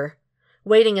sniper.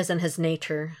 Waiting is in his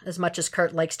nature, as much as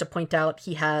Kurt likes to point out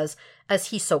he has, as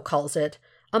he so calls it,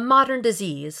 a modern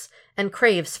disease, and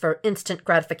craves for instant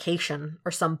gratification,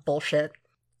 or some bullshit.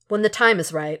 When the time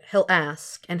is right, he'll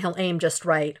ask, and he'll aim just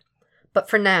right. But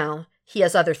for now, he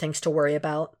has other things to worry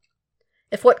about.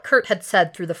 If what Kurt had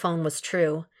said through the phone was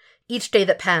true, each day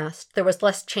that passed, there was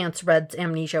less chance Red's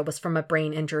amnesia was from a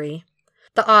brain injury.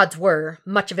 The odds were,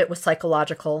 much of it was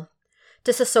psychological.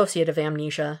 Dissociative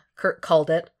amnesia, Kurt called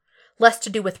it. Less to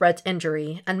do with Red's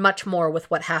injury, and much more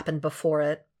with what happened before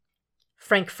it.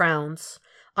 Frank frowns,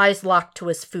 eyes locked to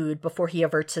his food before he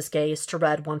averts his gaze to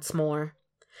Red once more.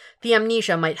 The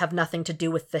amnesia might have nothing to do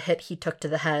with the hit he took to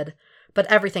the head, but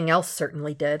everything else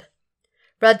certainly did.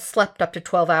 Red slept up to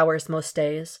 12 hours most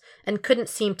days, and couldn't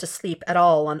seem to sleep at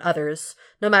all on others,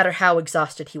 no matter how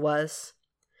exhausted he was.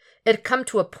 It had come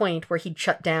to a point where he'd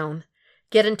shut down,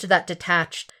 get into that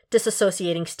detached,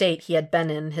 disassociating state he had been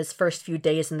in his first few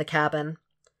days in the cabin.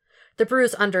 The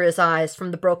bruise under his eyes from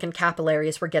the broken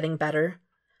capillaries were getting better.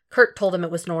 Kurt told him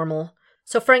it was normal,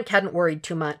 so Frank hadn't worried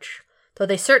too much, though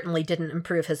they certainly didn't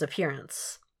improve his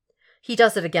appearance. He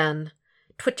does it again,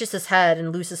 twitches his head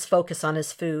and loses focus on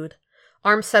his food,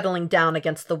 arm settling down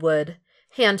against the wood,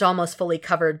 hand almost fully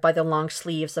covered by the long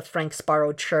sleeves of Frank's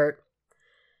borrowed shirt.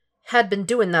 Had been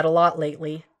doing that a lot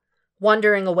lately,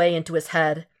 wandering away into his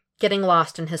head, getting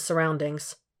lost in his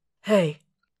surroundings. Hey.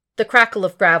 The crackle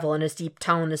of gravel in his deep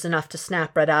tone is enough to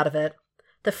snap Red out of it.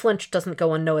 The flinch doesn't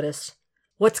go unnoticed.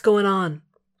 What's going on?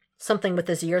 Something with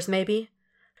his ears, maybe?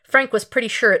 Frank was pretty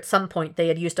sure at some point they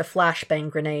had used a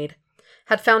flashbang grenade.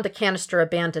 Had found a canister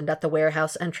abandoned at the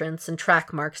warehouse entrance and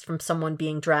track marks from someone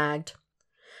being dragged.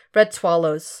 Red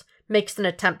swallows, makes an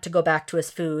attempt to go back to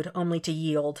his food, only to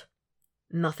yield.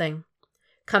 Nothing.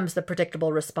 Comes the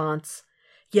predictable response.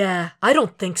 Yeah, I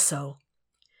don't think so.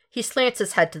 He slants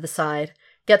his head to the side,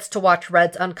 gets to watch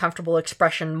Red's uncomfortable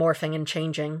expression morphing and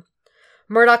changing.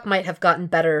 Murdoch might have gotten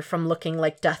better from looking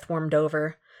like death warmed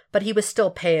over, but he was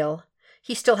still pale.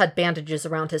 He still had bandages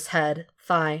around his head,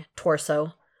 thigh,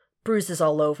 torso. Bruises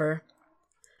all over.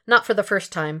 Not for the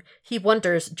first time, he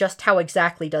wonders just how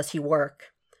exactly does he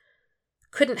work.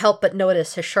 Couldn't help but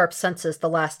notice his sharp senses the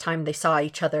last time they saw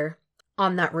each other,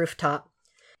 on that rooftop.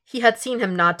 He had seen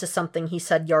him nod to something he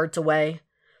said yards away.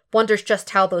 Wonders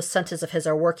just how those senses of his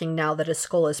are working now that his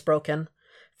skull is broken,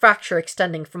 fracture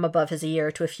extending from above his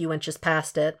ear to a few inches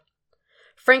past it.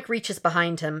 Frank reaches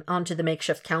behind him, onto the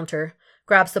makeshift counter,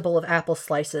 grabs the bowl of apple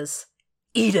slices.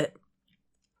 Eat it!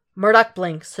 Murdoch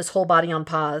blinks, his whole body on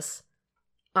pause.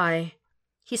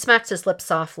 He smacks his lips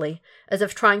softly, as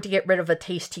if trying to get rid of a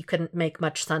taste he couldn't make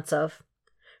much sense of.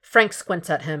 Frank squints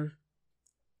at him.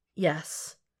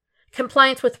 Yes.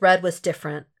 Compliance with Red was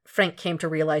different, Frank came to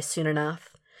realize soon enough.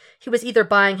 He was either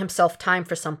buying himself time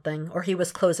for something, or he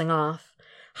was closing off,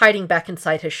 hiding back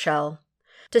inside his shell.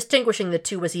 Distinguishing the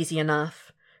two was easy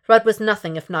enough. Red was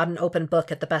nothing if not an open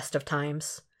book at the best of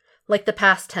times. Like the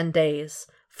past 10 days,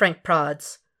 Frank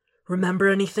prods. Remember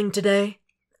anything today?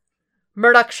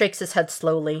 Murdoch shakes his head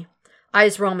slowly,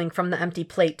 eyes roaming from the empty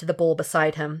plate to the bowl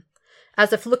beside him,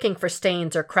 as if looking for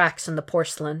stains or cracks in the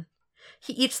porcelain.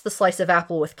 He eats the slice of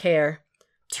apple with care.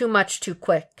 Too much too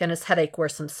quick, and his headache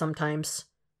worsens sometimes.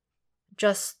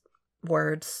 Just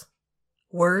words.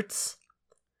 Words?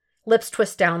 Lips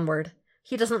twist downward.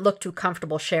 He doesn't look too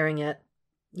comfortable sharing it.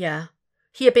 Yeah.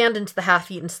 He abandons the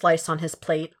half-eaten slice on his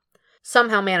plate,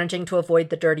 somehow managing to avoid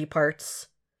the dirty parts.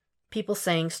 People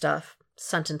saying stuff.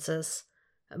 Sentences.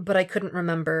 But I couldn't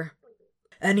remember.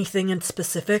 Anything in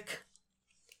specific?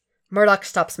 Murdoch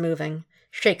stops moving,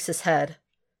 shakes his head.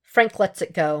 Frank lets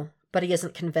it go, but he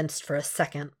isn't convinced for a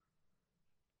second.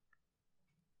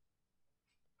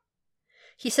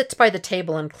 He sits by the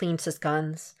table and cleans his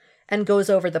guns, and goes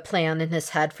over the plan in his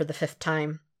head for the 5th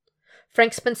time.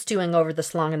 Frank's been stewing over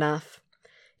this long enough.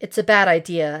 It's a bad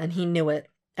idea, and he knew it,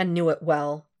 and knew it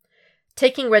well.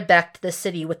 Taking Red back to the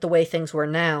city with the way things were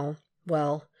now,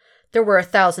 well, there were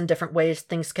 1,000 different ways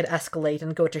things could escalate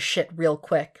and go to shit real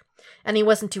quick, and he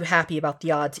wasn't too happy about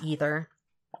the odds either.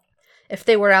 If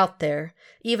they were out there,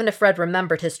 even if Red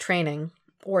remembered his training,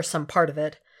 or some part of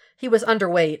it, he was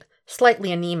underweight,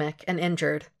 slightly anemic, and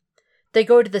injured. They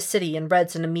go to the city and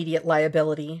Red's an immediate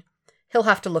liability. He'll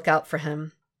have to look out for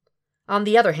him. On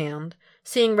the other hand,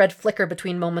 seeing Red flicker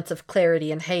between moments of clarity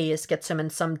and haze gets him in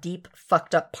some deep,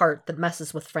 fucked-up part that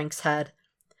messes with Frank's head.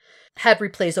 Head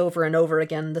replays over and over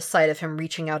again the sight of him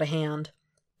reaching out a hand.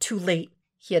 "Too late,"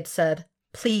 he had said.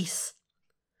 "Please."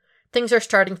 Things are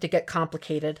starting to get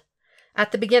complicated.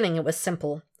 At the beginning it was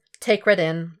simple. Take Red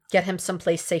in, get him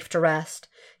someplace safe to rest,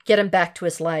 get him back to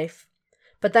his life.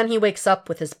 But then he wakes up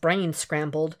with his brain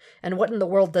scrambled, and what in the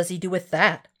world does he do with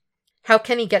that? How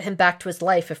can he get him back to his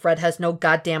life if Red has no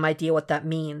goddamn idea what that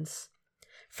means?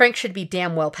 Frank should be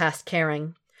damn well past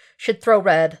caring. Should throw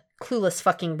Red, clueless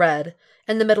fucking Red,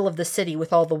 in the middle of the city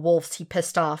with all the wolves he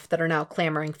pissed off that are now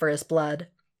clamoring for his blood.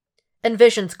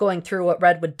 Envisions going through what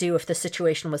Red would do if the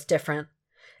situation was different.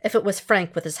 If it was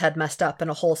Frank with his head messed up and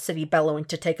a whole city bellowing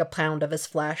to take a pound of his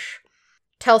flesh.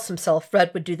 Tells himself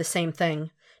Red would do the same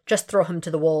thing. Just throw him to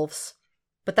the wolves.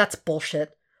 But that's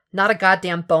bullshit. Not a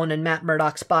goddamn bone in Matt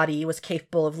Murdoch's body was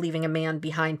capable of leaving a man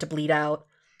behind to bleed out.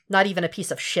 Not even a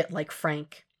piece of shit like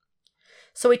Frank.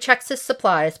 So he checks his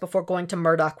supplies before going to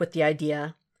Murdoch with the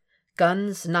idea.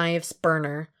 Guns, knives,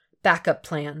 burner, backup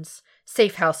plans,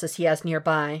 safe houses he has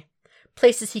nearby.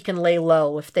 Places he can lay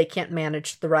low if they can't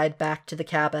manage the ride back to the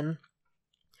cabin.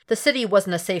 The city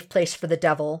wasn't a safe place for the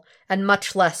devil, and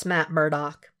much less Matt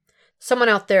Murdoch. Someone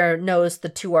out there knows the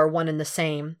two are one and the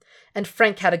same, and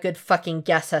Frank had a good fucking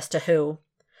guess as to who.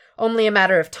 Only a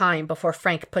matter of time before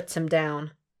Frank puts him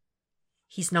down.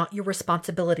 "He's not your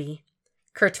responsibility,"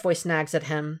 Kurt's voice nags at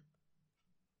him.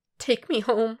 "Take me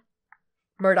home,"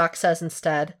 Murdoch says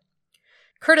instead.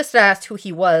 Curtis had asked who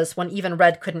he was when even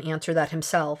Red couldn't answer that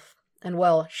himself. And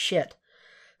well, shit.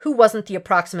 Who wasn't the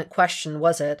approximate question,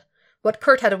 was it? What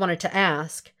Kurt had wanted to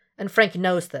ask, and Frank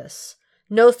knows this.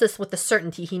 Knows this with the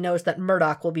certainty he knows that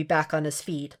Murdoch will be back on his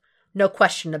feet. No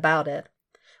question about it.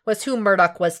 Was who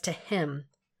Murdoch was to him.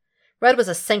 Red was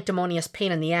a sanctimonious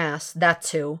pain in the ass,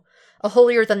 that's who. A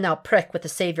holier-than-thou prick with a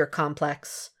savior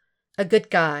complex. A good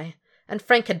guy, and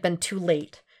Frank had been too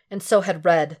late, and so had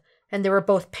Red, and they were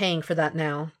both paying for that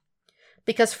now.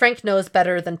 Because Frank knows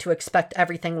better than to expect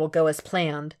everything will go as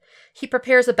planned, he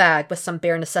prepares a bag with some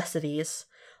bare necessities,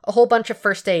 a whole bunch of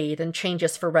first aid and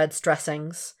changes for Red's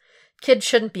dressings. Kid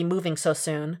shouldn't be moving so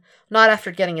soon, not after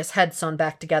getting his head sewn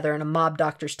back together in a mob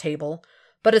doctor's table,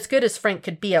 but as good as Frank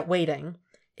could be at waiting.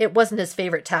 It wasn't his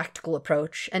favorite tactical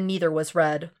approach, and neither was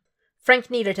Red.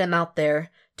 Frank needed him out there,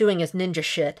 doing his ninja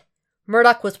shit.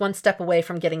 Murdoch was one step away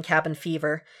from getting cabin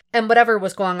fever, and whatever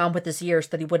was going on with his ears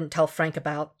that he wouldn't tell Frank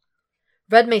about.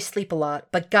 Red may sleep a lot,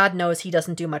 but God knows he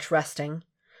doesn't do much resting.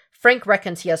 Frank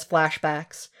reckons he has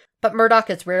flashbacks, but Murdoch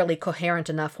is rarely coherent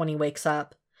enough when he wakes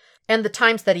up. And the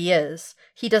times that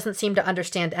he doesn't seem to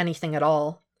understand anything at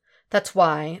all. That's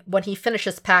why, when he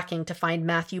finishes packing to find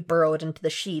Matthew burrowed into the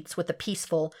sheets with a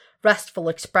peaceful, restful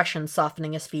expression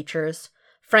softening his features,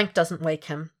 Frank doesn't wake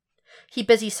him. He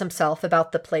busies himself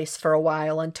about the place for a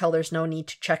while until there's no need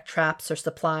to check traps or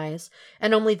supplies,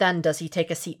 and only then does he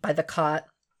take a seat by the cot.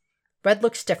 Red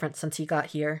looks different since he got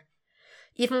here.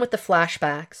 Even with the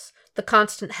flashbacks, the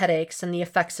constant headaches, and the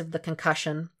effects of the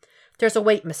concussion, there's a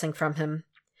weight missing from him.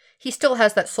 He still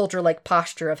has that soldier-like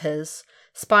posture of his,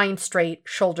 spine straight,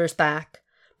 shoulders back,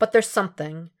 but there's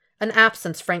something, an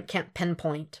absence Frank can't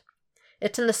pinpoint.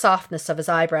 It's in the softness of his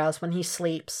eyebrows when he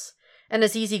sleeps, and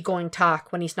his easygoing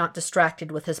talk when he's not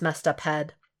distracted with his messed-up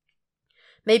head.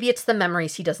 Maybe it's the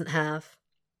memories he doesn't have.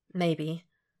 Maybe.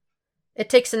 It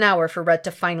takes an hour for Red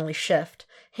to finally shift,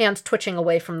 hands twitching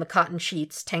away from the cotton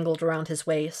sheets tangled around his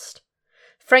waist.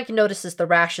 Frank notices the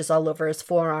rashes all over his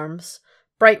forearms,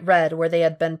 bright red where they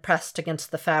had been pressed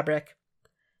against the fabric.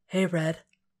 Hey, Red.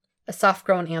 A soft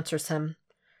groan answers him.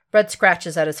 Red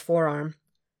scratches at his forearm.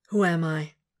 Who am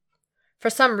I? For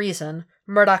some reason,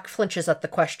 Murdoch flinches at the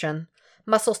question,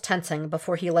 muscles tensing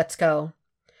before he lets go.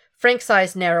 Frank's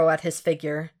eyes narrow at his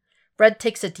figure. Red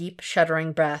takes a deep,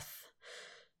 shuddering breath.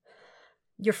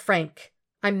 You're Frank.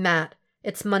 I'm Matt.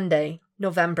 It's Monday,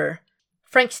 November.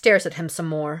 Frank stares at him some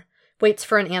more, waits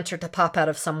for an answer to pop out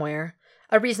of somewhere,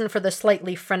 a reason for the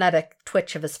slightly frenetic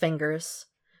twitch of his fingers.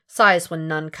 Sighs when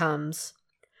none comes.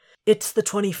 It's the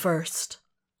 21st.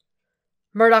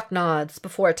 Murdoch nods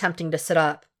before attempting to sit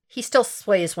up. He still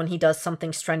sways when he does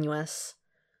something strenuous.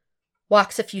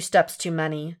 Walks a few steps too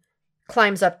many.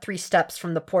 Climbs up 3 steps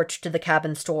from the porch to the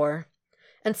cabin's door.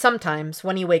 And sometimes,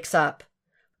 when he wakes up.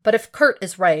 But if Kurt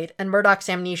is right, and Murdoch's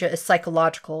amnesia is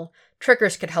psychological,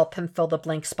 triggers could help him fill the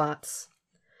blank spots.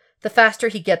 The faster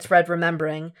he gets Red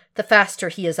remembering, the faster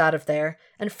he is out of there,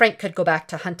 and Frank could go back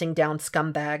to hunting down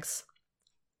scumbags.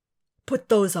 Put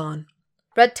those on.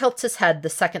 Red tilts his head the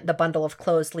second the bundle of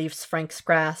clothes leaves Frank's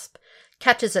grasp,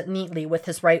 catches it neatly with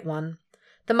his right one.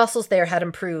 The muscles there had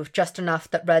improved just enough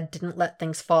that Red didn't let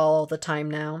things fall all the time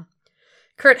now.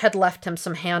 Kurt had left him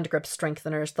some hand grip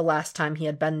strengtheners the last time he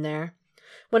had been there,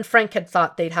 when Frank had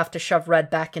thought they'd have to shove Red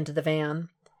back into the van.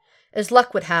 As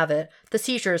luck would have it, the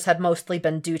seizures had mostly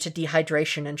been due to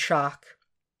dehydration and shock.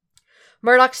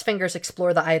 Murdoch's fingers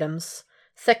explore the items.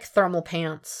 Thick thermal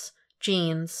pants,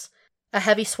 jeans, a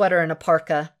heavy sweater and a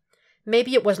parka.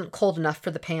 Maybe it wasn't cold enough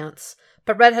for the pants,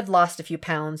 but Red had lost a few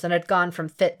pounds and had gone from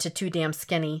fit to too damn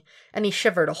skinny, and he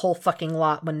shivered a whole fucking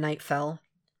lot when night fell.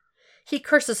 He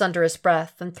curses under his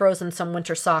breath and throws in some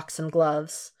winter socks and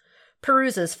gloves.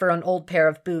 Peruses for an old pair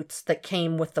of boots that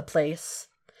came with the place.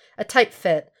 A tight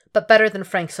fit, but better than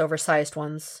Frank's oversized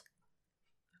ones.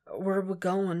 Where are we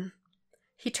going?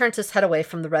 He turns his head away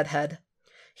from the redhead.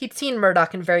 He'd seen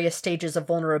Murdoch in various stages of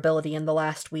vulnerability in the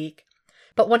last week,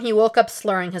 but when he woke up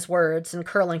slurring his words and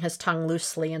curling his tongue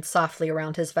loosely and softly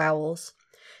around his vowels,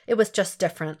 it was just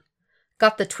different.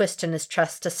 Got the twist in his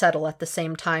chest to settle at the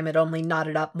same time it only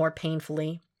knotted up more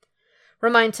painfully.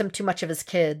 Reminds him too much of his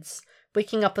kids,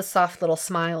 waking up with soft little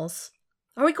smiles.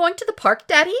 Are we going to the park,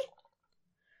 Daddy?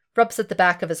 Rubs at the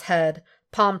back of his head,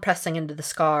 palm pressing into the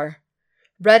scar.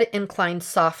 Red inclines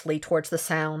softly towards the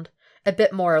sound, a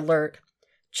bit more alert,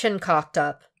 chin cocked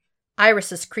up.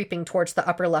 Irises creeping towards the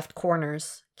upper left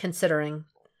corners, considering.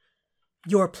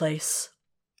 Your place.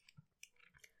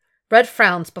 Red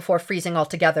frowns before freezing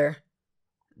altogether.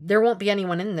 There won't be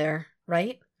anyone in there,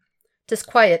 right?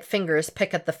 Disquiet fingers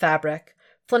pick at the fabric,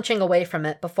 flinching away from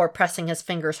it before pressing his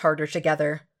fingers harder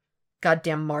together.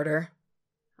 Goddamn martyr.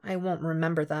 I won't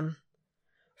remember them.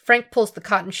 Frank pulls the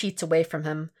cotton sheets away from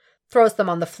him, throws them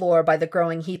on the floor by the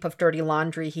growing heap of dirty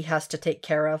laundry he has to take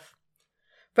care of.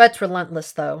 Red's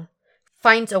relentless, though.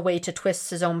 Finds a way to twist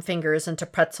his own fingers into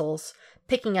pretzels,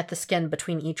 picking at the skin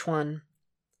between each one.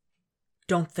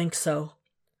 Don't think so.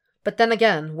 But then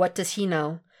again, what does he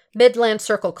know? Midland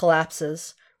Circle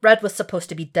collapses. Red was supposed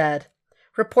to be dead.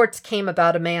 Reports came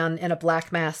about a man in a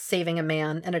black mask saving a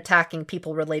man and attacking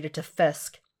people related to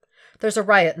Fisk. There's a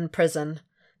riot in prison.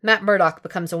 Matt Murdoch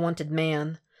becomes a wanted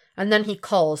man. And then he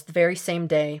calls the very same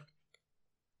day.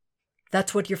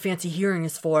 That's what your fancy hearing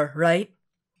is for, right?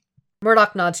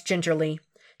 Murdoch nods gingerly,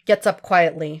 gets up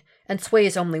quietly, and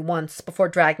sways only once before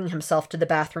dragging himself to the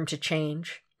bathroom to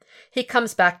change. He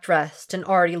comes back dressed and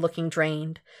already looking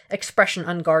drained, expression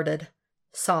unguarded.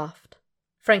 Soft.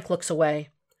 Frank looks away.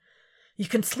 You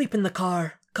can sleep in the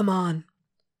car. Come on.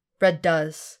 Red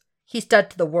does. He's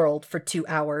dead to the world for 2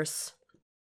 hours.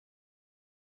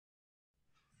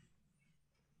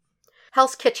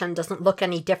 Hell's Kitchen doesn't look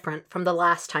any different from the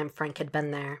last time Frank had been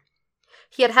there.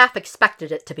 He had half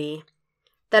expected it to be,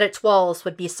 that its walls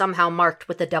would be somehow marked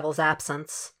with the devil's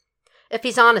absence. If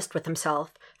he's honest with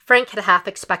himself, Frank had half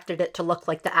expected it to look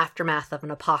like the aftermath of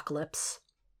an apocalypse.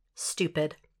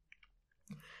 Stupid.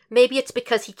 Maybe it's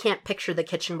because he can't picture the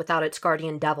kitchen without its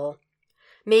guardian devil.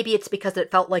 Maybe it's because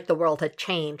it felt like the world had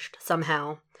changed,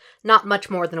 somehow, not much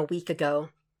more than a week ago.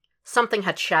 Something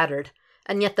had shattered,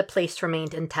 and yet the place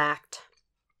remained intact.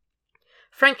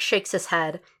 Frank shakes his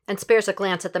head and spares a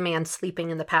glance at the man sleeping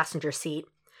in the passenger seat,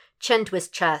 chin to his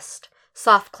chest,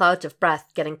 soft clouds of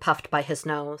breath getting puffed by his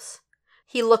nose.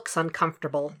 He looks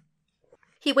uncomfortable.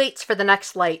 He waits for the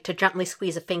next light to gently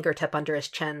squeeze a fingertip under his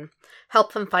chin,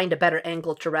 help him find a better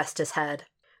angle to rest his head.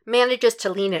 Manages to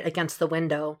lean it against the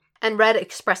window, and Red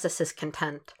expresses his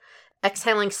content,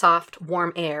 exhaling soft,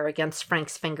 warm air against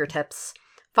Frank's fingertips,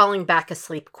 falling back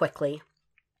asleep quickly.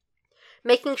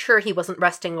 Making sure he wasn't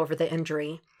resting over the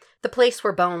injury, the place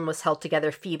where bone was held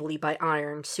together feebly by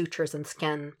iron, sutures, and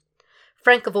skin.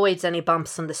 Frank avoids any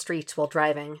bumps on the streets while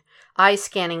driving, eyes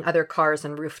scanning other cars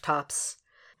and rooftops.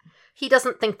 He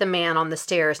doesn't think the man on the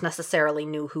stairs necessarily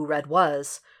knew who Red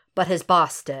was, but his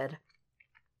boss did.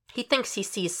 He thinks he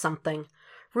sees something,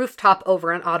 rooftop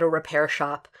over an auto repair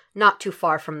shop, not too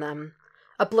far from them,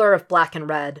 a blur of black and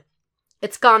red.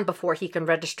 It's gone before he can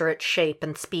register its shape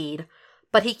and speed,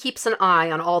 but he keeps an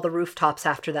eye on all the rooftops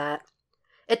after that.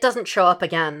 It doesn't show up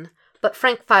again, but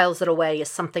Frank files it away as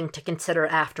something to consider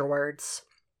afterwards.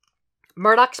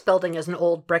 Murdoch's building is an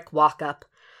old brick walk-up,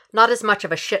 not as much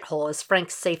of a shithole as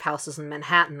Frank's safe houses in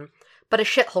Manhattan, but a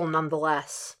shithole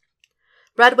nonetheless.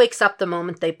 Red wakes up the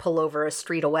moment they pull over a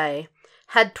street away,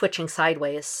 head twitching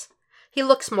sideways. He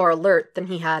looks more alert than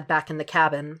he had back in the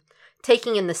cabin,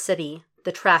 taking in the city,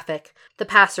 the traffic, the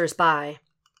passers-by.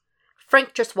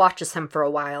 Frank just watches him for a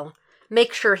while,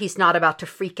 makes sure he's not about to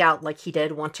freak out like he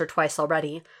did once or twice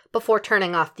already, before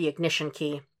turning off the ignition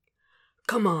key.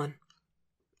 Come on.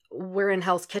 We're in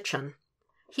Hell's Kitchen.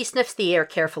 He sniffs the air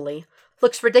carefully,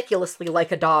 looks ridiculously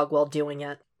like a dog while doing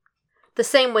it. The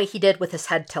same way he did with his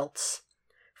head tilts.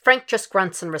 Frank just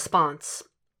grunts in response.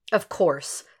 Of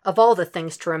course, of all the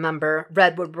things to remember,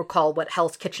 Red would recall what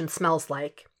Hell's Kitchen smells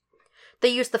like. They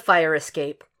use the fire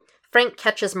escape. Frank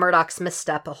catches Murdoch's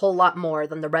misstep a whole lot more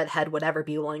than the redhead would ever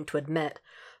be willing to admit,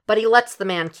 but he lets the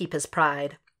man keep his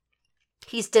pride.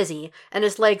 He's dizzy, and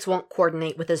his legs won't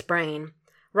coordinate with his brain.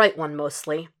 Right one,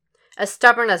 mostly. As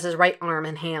stubborn as his right arm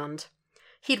and hand.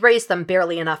 He'd raise them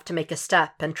barely enough to make a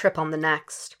step and trip on the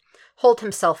next, hold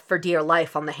himself for dear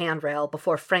life on the handrail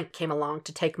before Frank came along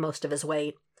to take most of his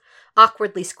weight,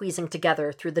 awkwardly squeezing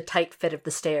together through the tight fit of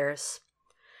the stairs.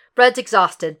 Red's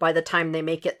exhausted by the time they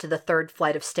make it to the third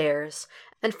flight of stairs,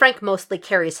 and Frank mostly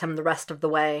carries him the rest of the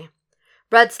way.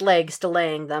 Red's legs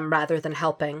delaying them rather than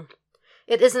helping.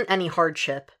 It isn't any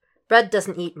hardship. Red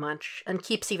doesn't eat much, and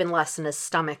keeps even less in his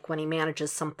stomach when he manages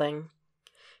something.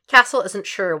 Castle isn't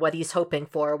sure what he's hoping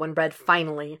for when Red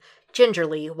finally,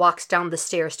 gingerly, walks down the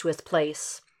stairs to his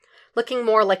place, looking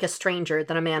more like a stranger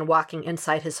than a man walking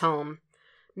inside his home.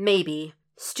 Maybe,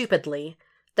 stupidly,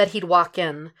 that he'd walk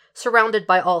in, surrounded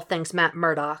by all things Matt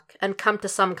Murdoch, and come to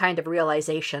some kind of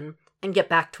realization, and get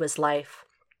back to his life.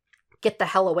 Get the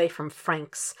hell away from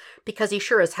Frank's, because he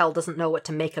sure as hell doesn't know what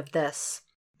to make of this.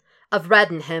 Of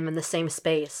Red and him in the same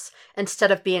space,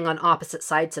 instead of being on opposite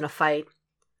sides in a fight.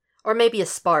 Or maybe a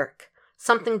spark,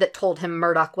 something that told him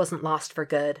Murdoch wasn't lost for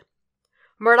good.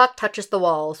 Murdoch touches the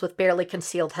walls with barely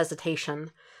concealed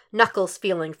hesitation, knuckles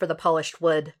feeling for the polished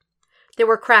wood. There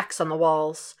were cracks on the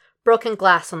walls, broken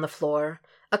glass on the floor,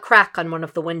 a crack on one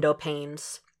of the window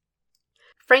panes.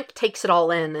 Frank takes it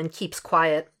all in and keeps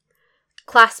quiet,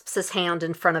 clasps his hand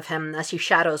in front of him as he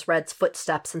shadows Red's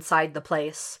footsteps inside the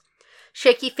place.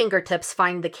 Shaky fingertips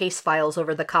find the case files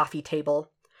over the coffee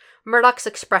table. Murdoch's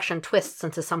expression twists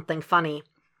into something funny.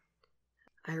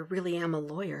 "I really am a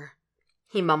lawyer,"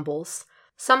 he mumbles,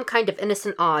 some kind of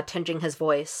innocent awe tinging his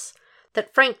voice,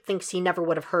 that Frank thinks he never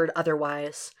would have heard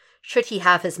otherwise, should he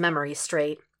have his memory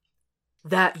straight.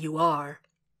 "That you are."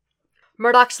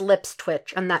 Murdoch's lips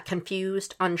twitch in that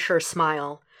confused, unsure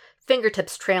smile,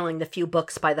 fingertips trailing the few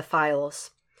books by the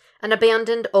files. An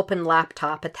abandoned, open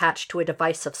laptop attached to a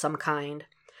device of some kind.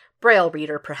 Braille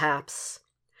reader, perhaps.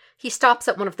 He stops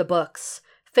at one of the books,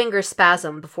 fingers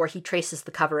spasm before he traces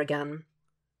the cover again.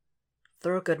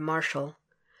 Thurgood Marshall.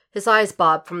 His eyes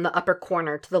bob from the upper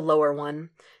corner to the lower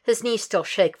one. His knees still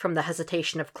shake from the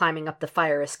hesitation of climbing up the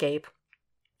fire escape.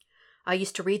 I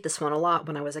used to read this one a lot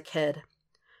when I was a kid.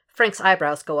 Frank's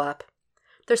eyebrows go up.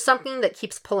 There's something that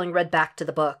keeps pulling Red back to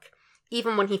the book,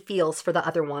 even when he feels for the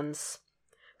other ones.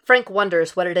 Frank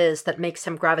wonders what it is that makes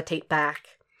him gravitate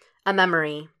back. A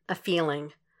memory, a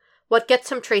feeling. What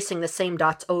gets him tracing the same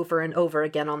dots over and over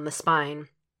again on the spine.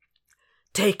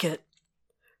 "Take it."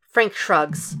 Frank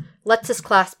shrugs, lets his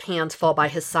clasped hands fall by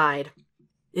his side.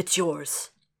 "It's yours."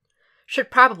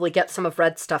 Should probably get some of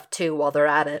Red's stuff too while they're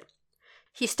at it.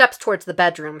 He steps towards the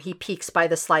bedroom. He peeks by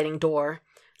the sliding door,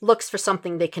 looks for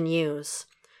something they can use.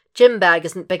 Gym bag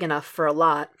isn't big enough for a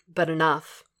lot, but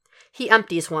enough. He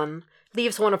empties one,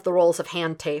 leaves one of the rolls of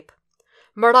hand tape.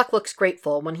 Murdoch looks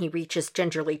grateful when he reaches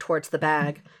gingerly towards the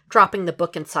bag, dropping the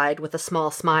book inside with a small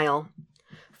smile.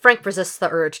 Frank resists the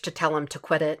urge to tell him to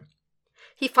quit it.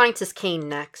 He finds his cane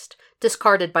next,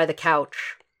 discarded by the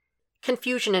couch.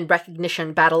 Confusion and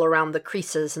recognition battle around the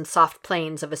creases and soft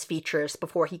planes of his features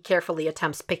before he carefully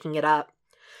attempts picking it up,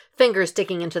 fingers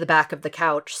digging into the back of the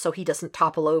couch so he doesn't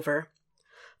topple over.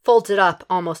 folds it up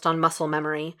almost on muscle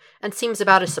memory, and seems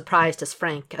about as surprised as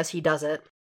Frank as he does it.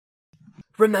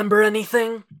 "Remember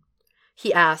anything?"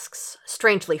 he asks,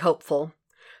 strangely hopeful.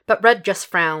 But Red just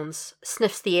frowns,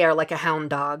 sniffs the air like a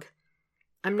hound dog.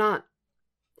 "I'm not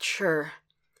sure."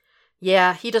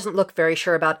 Yeah, he doesn't look very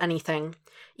sure about anything,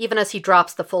 even as he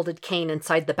drops the folded cane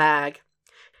inside the bag.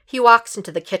 He walks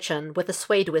into the kitchen with a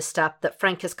sway to his step that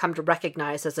Frank has come to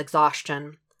recognize as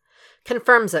exhaustion.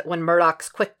 Confirms it when Murdoch's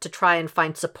quick to try and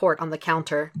find support on the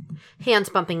counter, hands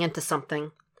bumping into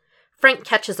something. Frank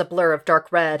catches a blur of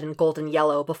dark red and golden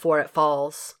yellow before it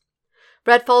falls.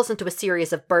 Red falls into a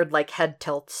series of bird-like head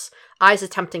tilts, eyes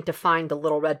attempting to find the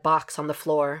little red box on the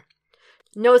floor.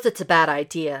 Knows it's a bad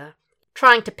idea,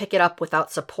 trying to pick it up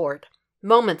without support,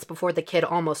 moments before the kid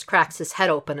almost cracks his head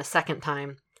open a second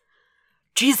time.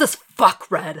 "Jesus fuck,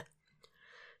 Red!"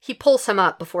 He pulls him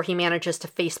up before he manages to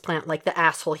faceplant like the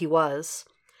asshole he was.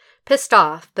 Pissed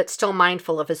off, but still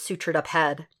mindful of his sutured-up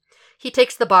head, he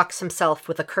takes the box himself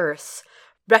with a curse,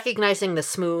 recognizing the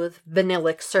smooth,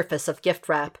 vanillic surface of gift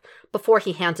wrap before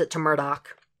he hands it to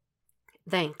Murdoch.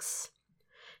 "Thanks."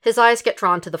 His eyes get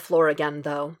drawn to the floor again,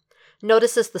 though.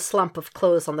 Notices the slump of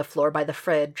clothes on the floor by the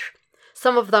fridge,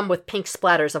 some of them with pink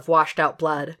splatters of washed-out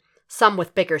blood, some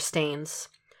with bigger stains.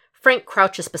 Frank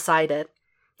crouches beside it.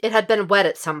 It had been wet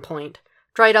at some point,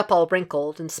 dried up all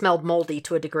wrinkled and smelled moldy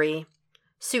to a degree.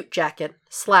 Suit jacket,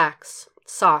 slacks,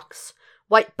 socks,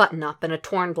 white button-up, and a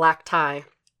torn black tie.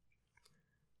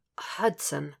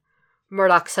 "Hudson,"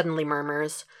 Murdoch suddenly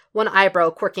murmurs, one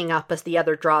eyebrow quirking up as the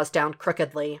other draws down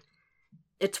crookedly.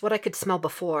 "It's what I could smell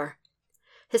before."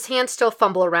 His hands still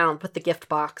fumble around with the gift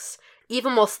box,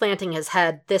 even while slanting his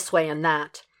head this way and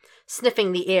that,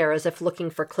 sniffing the air as if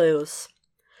looking for clues.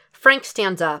 Frank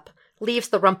stands up, leaves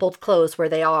the rumpled clothes where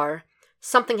they are.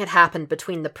 Something had happened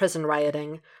between the prison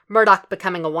rioting, Murdoch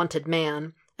becoming a wanted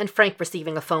man, and Frank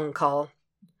receiving a phone call.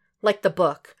 Like the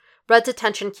book, Red's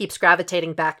attention keeps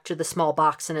gravitating back to the small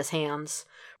box in his hands,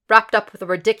 wrapped up with a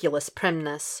ridiculous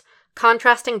primness,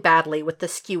 contrasting badly with the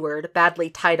skewered, badly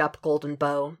tied-up golden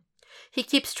bow. He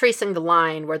keeps tracing the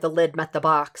line where the lid met the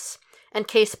box,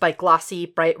 encased by glossy,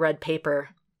 bright red paper.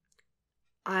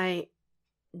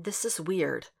 This is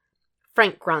weird."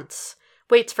 Frank grunts,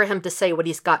 waits for him to say what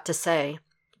he's got to say.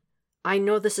 "I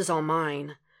know this is all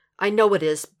mine. I know it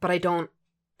is, but I don't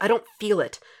feel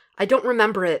it. I don't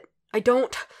remember it. I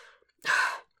don't..."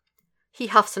 He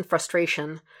huffs in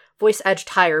frustration, voice edged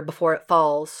higher before it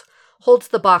falls, holds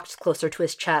the box closer to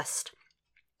his chest.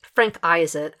 Frank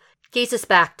eyes it, gazes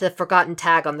back to the forgotten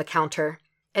tag on the counter.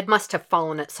 It must have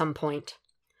fallen at some point.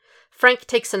 Frank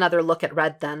takes another look at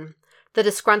Red then, the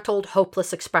disgruntled,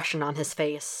 hopeless expression on his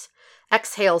face.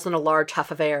 Exhales in a large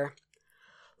huff of air.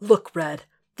 "Look, Red,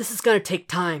 this is gonna take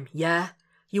time, yeah?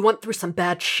 You went through some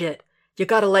bad shit. You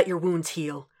gotta let your wounds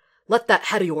heal. Let that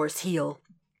head of yours heal."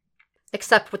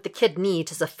 Except what the kid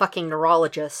needs is a fucking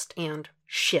neurologist and,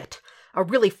 shit, a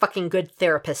really fucking good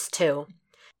therapist too.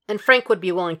 And Frank would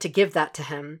be willing to give that to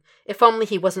him, if only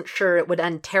he wasn't sure it would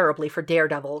end terribly for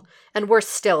Daredevil, and worse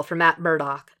still for Matt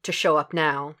Murdoch, to show up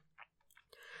now.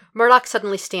 Murdoch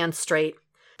suddenly stands straight,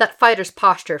 that fighter's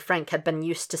posture Frank had been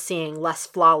used to seeing less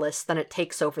flawless than it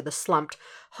takes over the slumped,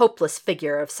 hopeless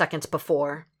figure of seconds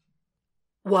before.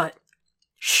 "What?"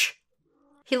 "Shh."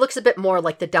 He looks a bit more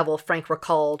like the devil Frank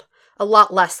recalled, a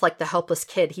lot less like the helpless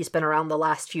kid he's been around the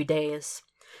last few days.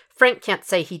 Frank can't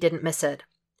say he didn't miss it.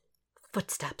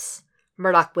 "Footsteps,"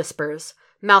 Murdoch whispers,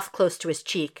 mouth close to his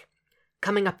cheek.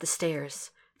 "Coming up the stairs.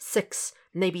 6,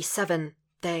 maybe 7,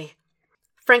 they..."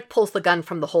 Frank pulls the gun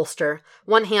from the holster,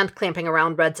 one hand clamping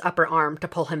around Red's upper arm to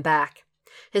pull him back.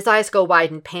 His eyes go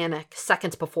wide in panic,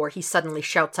 seconds before he suddenly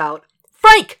shouts out,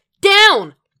 "Frank!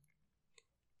 Down!"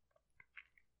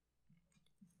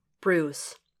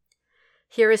 Bruise.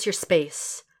 "Here is your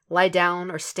space. Lie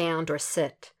down or stand or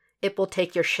sit. It will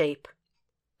take your shape.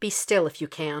 Be still if you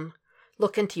can.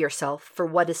 Look into yourself for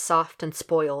what is soft and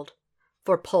spoiled.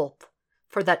 For pulp.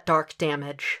 For that dark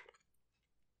damage."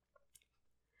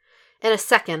 In a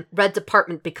second, Red's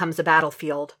apartment becomes a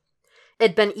battlefield.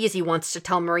 It'd been easy once to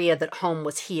tell Maria that home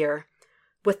was here.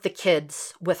 With the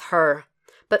kids, with her.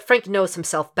 But Frank knows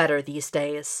himself better these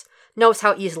days. Knows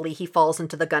how easily he falls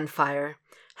into the gunfire.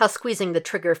 How squeezing the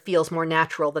trigger feels more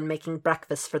natural than making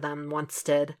breakfast for them once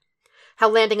did. How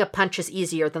landing a punch is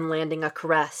easier than landing a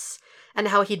caress. And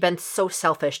how he'd been so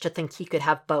selfish to think he could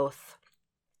have both.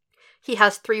 He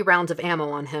has 3 rounds of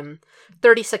ammo on him.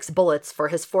 36 bullets for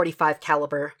his .45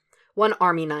 caliber. 1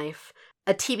 army knife,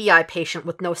 a TBI patient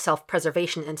with no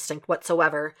self-preservation instinct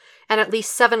whatsoever, and at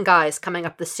least 7 guys coming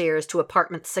up the stairs to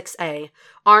apartment 6A,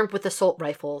 armed with assault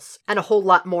rifles, and a whole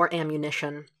lot more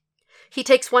ammunition. He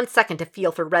takes 1 second to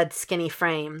feel for Red's skinny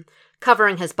frame,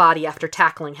 covering his body after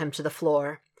tackling him to the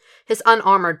floor. His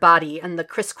unarmored body and the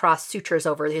crisscross sutures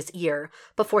over his ear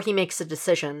before he makes a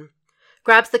decision.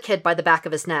 Grabs the kid by the back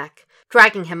of his neck,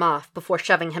 dragging him off before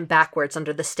shoving him backwards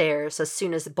under the stairs as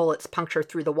soon as the bullets puncture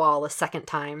through the wall a second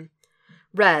time.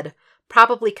 Red,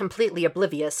 probably completely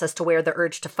oblivious as to where the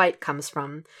urge to fight comes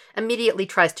from, immediately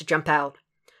tries to jump out.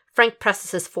 Frank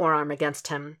presses his forearm against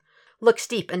him, looks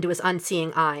deep into his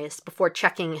unseeing eyes before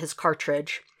checking his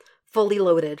cartridge. Fully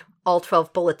loaded, all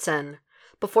 12 bullets in,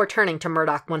 before turning to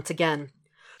Murdoch once again.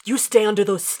 You stay under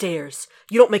those stairs.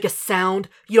 You don't make a sound.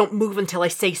 You don't move until I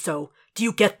say so. Do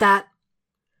you get that?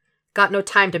 Got no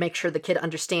time to make sure the kid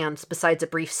understands besides a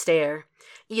brief stare,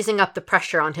 easing up the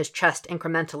pressure on his chest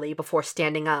incrementally before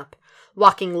standing up,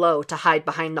 walking low to hide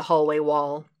behind the hallway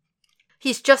wall.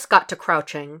 He's just got to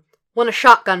crouching, when a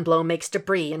shotgun blow makes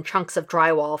debris and chunks of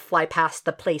drywall fly past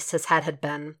the place his head had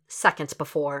been, seconds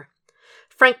before.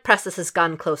 Frank presses his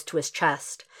gun close to his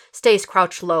chest, stays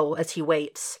crouched low as he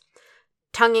waits,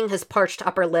 tonguing his parched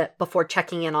upper lip before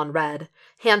checking in on Red,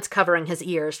 hands covering his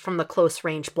ears from the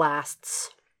close-range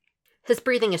blasts. His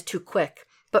breathing is too quick,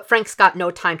 but Frank's got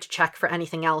no time to check for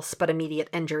anything else but immediate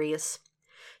injuries.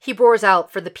 He roars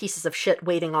out for the pieces of shit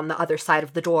waiting on the other side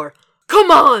of the door. Come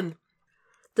on!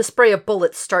 The spray of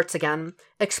bullets starts again,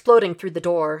 exploding through the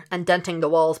door and denting the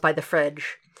walls by the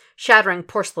fridge, shattering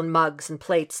porcelain mugs and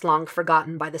plates long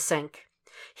forgotten by the sink.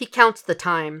 He counts the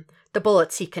time, the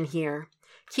bullets he can hear,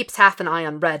 keeps half an eye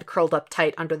on Red curled up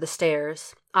tight under the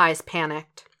stairs, eyes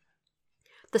panicked.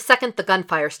 The second the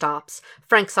gunfire stops,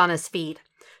 Frank's on his feet.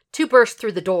 2 burst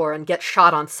through the door and get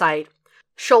shot on sight.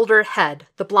 Shoulder, head,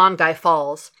 the blonde guy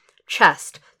falls.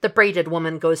 Chest, the braided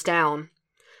woman goes down.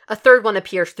 A third one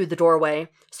appears through the doorway,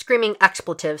 screaming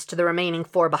expletives to the remaining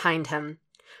 4 behind him.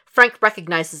 Frank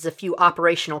recognizes a few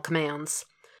operational commands.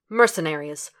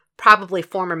 Mercenaries, probably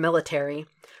former military,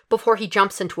 before he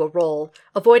jumps into a roll,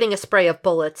 avoiding a spray of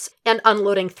bullets and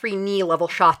unloading 3 knee-level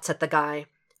shots at the guy.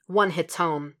 1 hits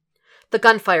home. The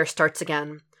gunfire starts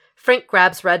again. Frank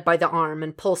grabs Red by the arm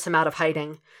and pulls him out of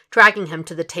hiding, dragging him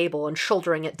to the table and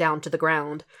shouldering it down to the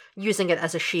ground, using it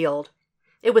as a shield.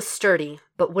 It was sturdy,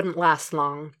 but wouldn't last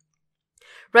long.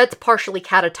 Red's partially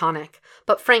catatonic,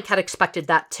 but Frank had expected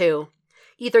that too.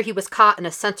 Either he was caught in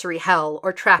a sensory hell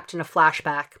or trapped in a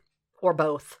flashback. Or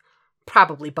both.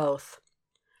 Probably both.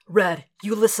 Red,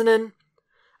 you listening?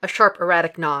 A sharp,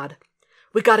 erratic nod.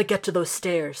 We gotta get to those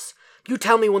stairs. You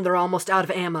tell me when they're almost out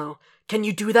of ammo. Can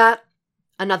you do that?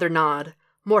 Another nod.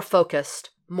 More focused.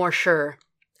 More sure.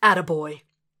 Attaboy.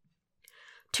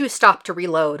 2 stop to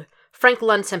reload. Frank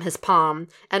lends him his palm,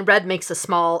 and Red makes a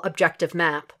small, objective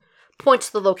map. Points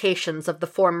the locations of the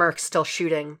 4 mercs still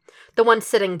shooting, the one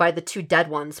sitting by the 2 dead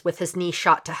ones with his knee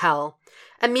shot to hell.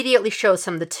 Immediately shows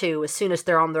him the 2 as soon as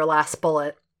they're on their last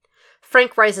bullet.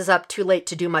 Frank rises up too late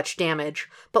to do much damage,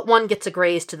 but one gets a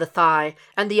graze to the thigh,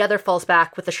 and the other falls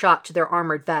back with a shot to their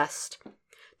armored vest.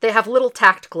 They have little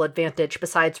tactical advantage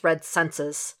besides Red's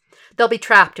senses. They'll be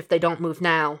trapped if they don't move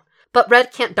now, but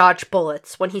Red can't dodge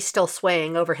bullets when he's still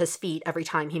swaying over his feet every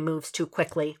time he moves too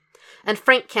quickly, and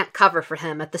Frank can't cover for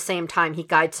him at the same time he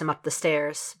guides him up the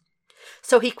stairs.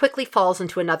 So he quickly falls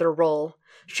into another roll,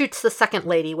 shoots the second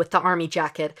lady with the army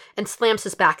jacket, and slams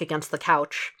his back against the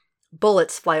couch.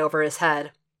 Bullets fly over his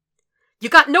head. You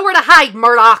got nowhere to hide,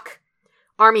 Murdoch!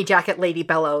 Army jacket lady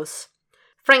bellows.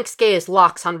 Frank's gaze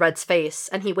locks on Red's face,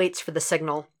 and he waits for the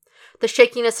signal. The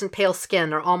shakiness and pale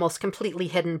skin are almost completely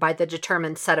hidden by the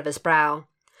determined set of his brow.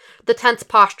 The tense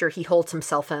posture he holds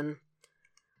himself in.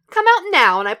 Come out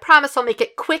now, and I promise I'll make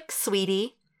it quick,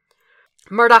 sweetie.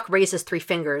 Murdoch raises 3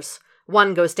 fingers.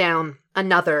 1 goes down.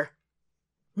 Another.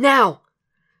 Now!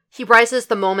 He rises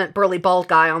the moment burly bald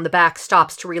guy on the back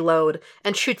stops to reload,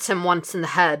 and shoots him once in the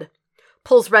head.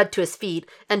 Pulls Red to his feet,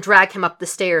 and drag him up the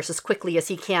stairs as quickly as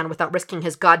he can without risking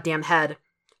his goddamn head.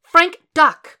 Frank,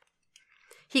 duck!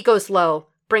 He goes low,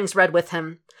 brings Red with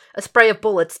him. A spray of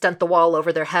bullets dent the wall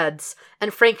over their heads,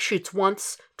 and Frank shoots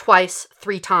once, twice,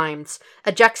 3 times,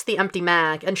 ejects the empty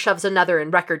mag, and shoves another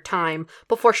in record time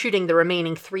before shooting the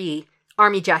remaining 3,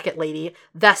 army jacket lady,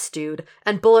 vest dude,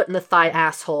 and bullet in the thigh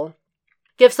asshole.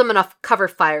 Gives them enough cover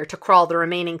fire to crawl the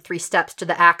remaining 3 steps to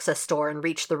the access door and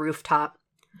reach the rooftop.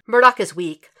 Murdoch is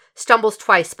weak, stumbles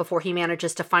twice before he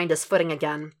manages to find his footing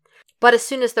again. But as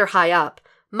soon as they're high up,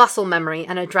 muscle memory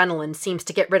and adrenaline seems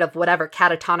to get rid of whatever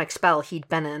catatonic spell he'd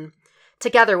been in,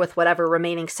 together with whatever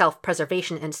remaining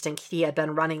self-preservation instinct he had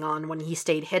been running on when he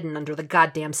stayed hidden under the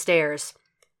goddamn stairs.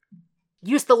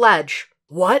 Use the ledge.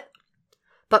 What?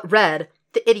 But Red,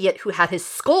 the idiot who had his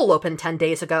skull open 10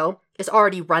 days ago, is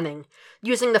already running,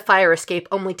 using the fire escape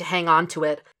only to hang on to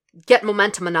it, get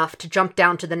momentum enough to jump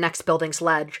down to the next building's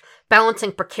ledge,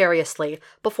 balancing precariously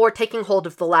before taking hold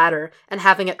of the ladder and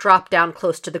having it drop down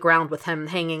close to the ground with him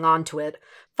hanging onto it,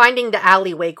 finding the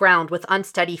alleyway ground with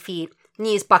unsteady feet,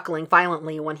 knees buckling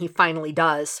violently when he finally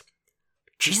does.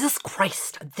 Jesus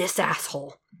Christ, this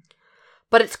asshole.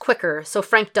 But it's quicker, so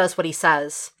Frank does what he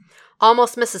says.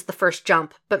 Almost misses the first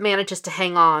jump, but manages to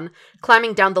hang on,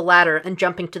 climbing down the ladder and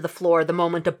jumping to the floor the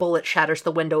moment a bullet shatters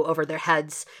the window over their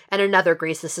heads, and another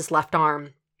grazes his left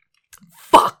arm.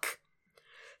 Fuck!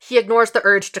 He ignores the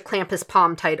urge to clamp his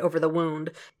palm tight over the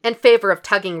wound, in favor of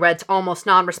tugging Red's almost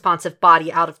non-responsive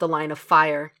body out of the line of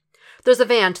fire. There's a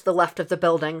van to the left of the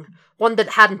building, one that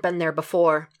hadn't been there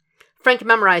before. Frank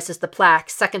memorizes the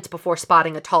plaque seconds before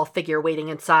spotting a tall figure waiting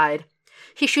inside.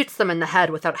 He shoots them in the head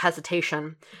without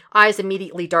hesitation, eyes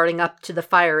immediately darting up to the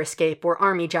fire escape where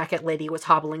Army Jacket Lady was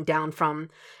hobbling down from,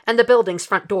 and the building's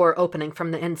front door opening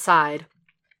from the inside.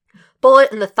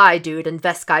 Bullet in the thigh dude and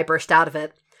vest guy burst out of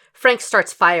it. Frank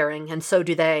starts firing, and so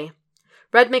do they.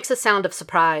 Red makes a sound of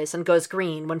surprise and goes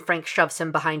green when Frank shoves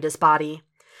him behind his body.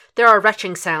 There are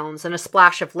retching sounds and a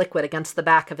splash of liquid against the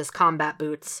back of his combat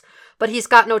boots, but he's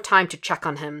got no time to check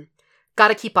on him.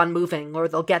 Gotta keep on moving, or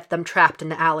they'll get them trapped in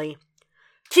the alley.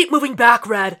 "Keep moving back,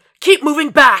 Red! Keep moving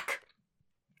back!"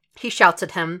 He shouts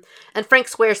at him, and Frank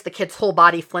swears the kid's whole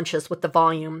body flinches with the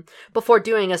volume, before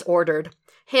doing as ordered,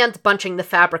 hands bunching the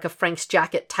fabric of Frank's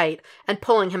jacket tight and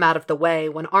pulling him out of the way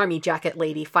when Army Jacket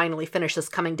Lady finally finishes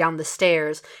coming down the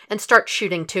stairs and starts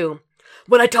shooting too.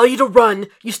 "When I tell you to run,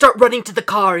 you start running to the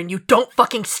car and you don't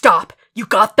fucking stop! You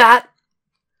got that?"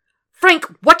 "Frank,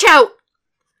 watch out!"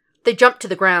 They jump to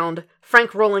the ground,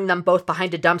 Frank rolling them both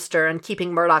behind a dumpster and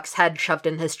keeping Murdoch's head shoved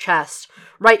in his chest,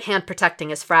 right hand protecting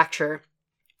his fracture.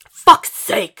 "Fuck's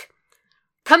sake!"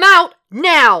 "Come out!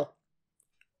 Now!"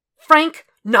 "Frank,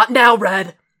 not now,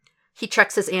 Red!" He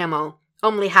checks his ammo,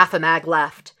 only half a mag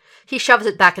left. He shoves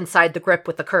it back inside the grip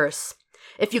with a curse.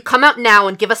 "If you come out now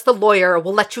and give us the lawyer,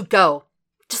 we'll let you go.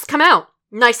 Just come out,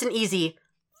 nice and easy."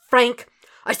 "Frank,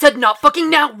 I said not fucking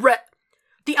now, Red!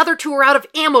 The other two are out of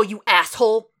ammo, you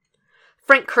asshole!"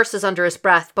 Frank curses under his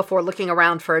breath before looking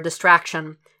around for a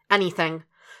distraction. Anything.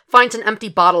 Finds an empty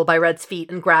bottle by Red's feet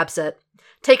and grabs it.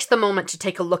 Takes the moment to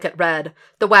take a look at Red,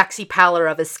 the waxy pallor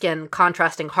of his skin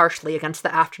contrasting harshly against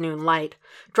the afternoon light,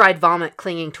 dried vomit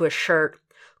clinging to his shirt,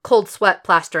 cold sweat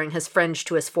plastering his fringe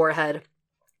to his forehead.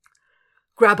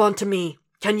 "Grab onto me.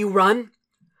 Can you run?"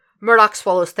 Murdoch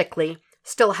swallows thickly,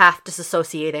 still half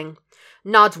disassociating,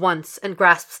 nods once and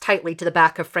grasps tightly to the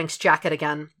back of Frank's jacket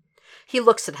again. He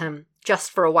looks at him,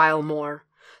 just for a while more,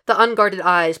 the unguarded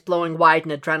eyes blowing wide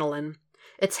in adrenaline.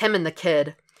 It's him and the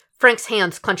kid. Frank's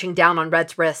hands clenching down on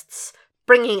Red's wrists,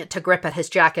 bringing it to grip at his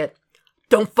jacket.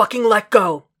 "Don't fucking let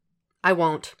go!" "I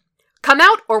won't." "Come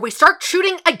out or we start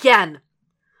shooting again!"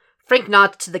 Frank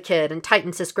nods to the kid and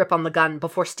tightens his grip on the gun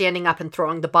before standing up and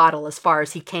throwing the bottle as far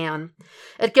as he can.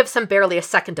 It gives him barely a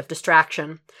second of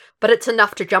distraction, but it's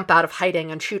enough to jump out of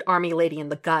hiding and shoot Army Lady in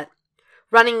the gut,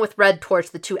 running with Red towards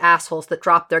the two assholes that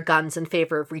drop their guns in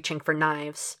favor of reaching for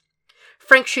knives.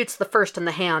 Frank shoots the first in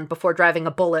the hand before driving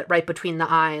a bullet right between the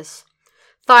eyes.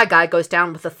 Thigh Guy goes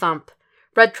down with a thump.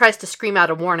 Red tries to scream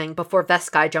out a warning before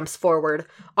Vest Guy jumps forward,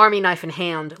 army knife in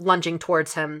hand, lunging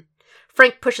towards him.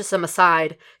 Frank pushes him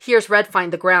aside, hears Red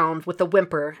find the ground with a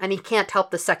whimper, and he can't help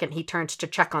the second he turns to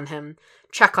check on him,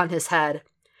 check on his head.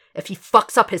 If he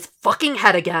fucks up his fucking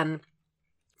head again...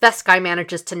 Vest Guy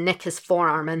manages to nick his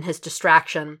forearm in his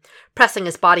distraction. Pressing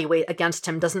his body weight against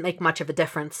him doesn't make much of a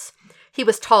difference. He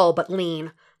was tall but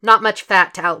lean, not much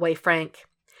fat to outweigh Frank.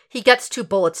 He gets 2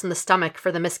 bullets in the stomach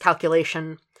for the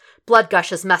miscalculation. Blood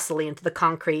gushes messily into the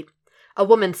concrete. A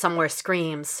woman somewhere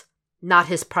screams. Not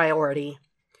his priority.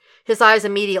 His eyes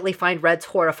immediately find Red's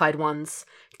horrified ones,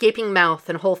 gaping mouth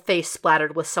and whole face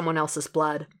splattered with someone else's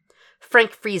blood.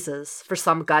 Frank freezes, for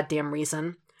some goddamn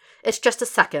reason. It's just a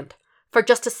second. For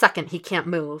just a second he can't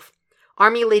move.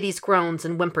 Army Lady's groans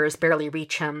and whimpers barely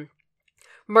reach him.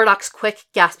 Murdoch's quick,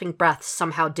 gasping breaths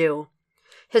somehow do.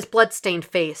 His blood-stained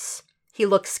face. He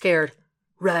looks scared.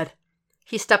 "Red."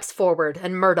 He steps forward,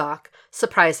 and Murdoch,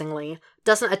 surprisingly,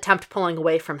 doesn't attempt pulling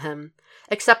away from him,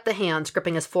 except the hands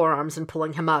gripping his forearms and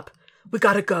pulling him up. "We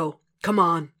gotta go. Come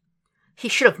on." He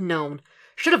should have known.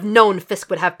 Should have known Fisk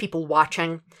would have people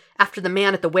watching. After the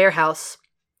man at the warehouse.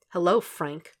 "Hello,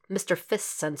 Frank. Mr.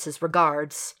 Fisk sends his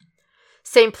regards."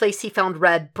 Same place he found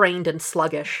Red, brained and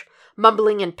sluggish,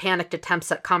 mumbling in panicked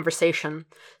attempts at conversation,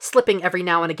 slipping every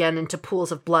now and again into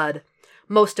pools of blood,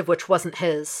 most of which wasn't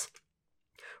his.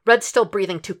 Red's still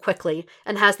breathing too quickly,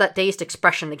 and has that dazed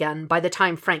expression again by the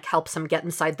time Frank helps him get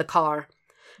inside the car.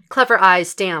 Clever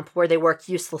eyes damp where they work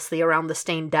uselessly around the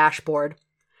stained dashboard.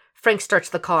 Frank starts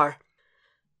the car.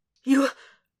 You...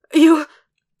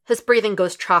 His breathing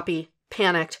goes choppy,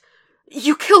 panicked.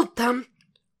 You killed them!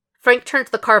 Frank turns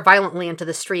the car violently into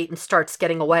the street and starts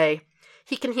getting away.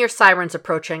 He can hear sirens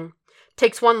approaching.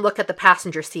 Takes one look at the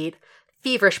passenger seat,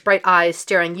 feverish bright eyes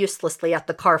staring uselessly at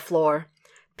the car floor.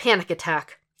 Panic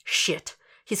attack. Shit.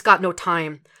 He's got no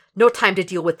time. No time to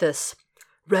deal with this.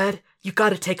 Red, you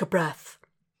gotta take a breath.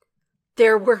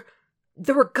 There were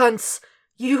guns.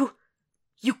 You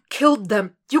killed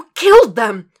them. You killed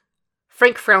them!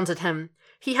 Frank frowns at him.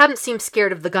 He hadn't seemed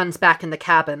scared of the guns back in the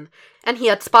cabin, and he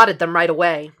had spotted them right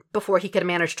away, before he could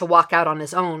manage to walk out on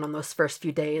his own on those first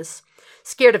few days.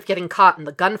 Scared of getting caught in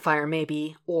the gunfire,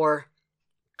 maybe, or...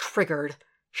 Triggered.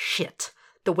 Shit.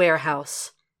 The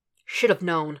warehouse. Should have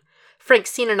known.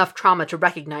 Frank's seen enough trauma to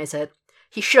recognize it.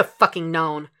 He should have fucking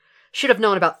known. Should have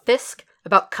known about Fisk,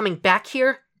 about coming back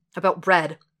here, about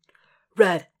Red.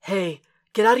 Red, hey,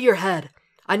 get out of your head.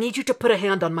 I need you to put a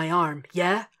hand on my arm,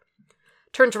 yeah?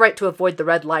 Turns right to avoid the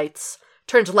red lights.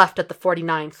 Turns left at the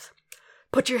 49th.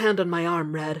 Put your hand on my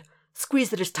arm, Red.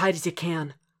 Squeeze it as tight as you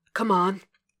can. Come on.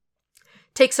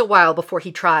 Takes a while before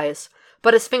he tries,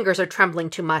 but his fingers are trembling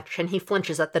too much and he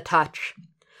flinches at the touch.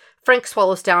 Frank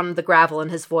swallows down the gravel in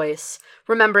his voice,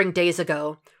 remembering days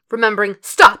ago, remembering,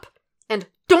 "Stop!" and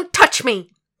 "Don't touch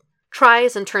me!"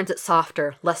 Tries and turns it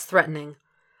softer, less threatening.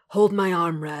 Hold my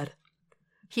arm, Red.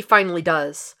 He finally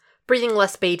does, breathing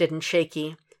less bated and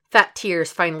shaky, fat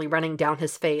tears finally running down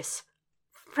his face.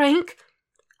 Frank?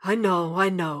 I know,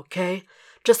 okay?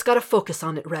 Just gotta focus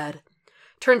on it, Red.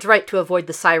 Turns right to avoid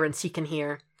the sirens he can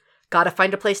hear. Gotta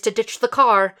find a place to ditch the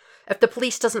car. If the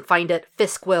police doesn't find it,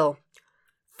 Fisk will.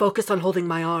 Focus on holding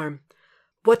my arm.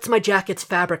 What's my jacket's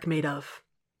fabric made of?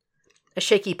 A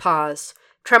shaky pause.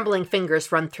 Trembling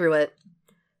fingers run through it.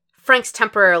 Frank's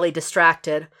temporarily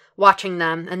distracted, watching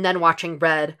them and then watching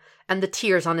Red, and the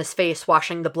tears on his face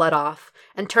washing the blood off,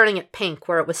 and turning it pink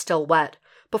where it was still wet,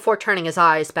 before turning his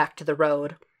eyes back to the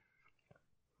road.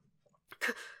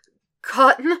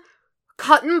 Cotton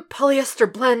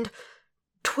polyester blend,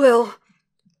 twill.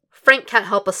 Frank can't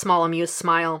help a small amused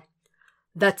smile.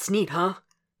 That's neat, huh?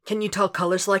 Can you tell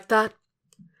colors like that?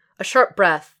 A sharp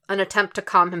breath, an attempt to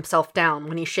calm himself down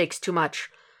when he shakes too much.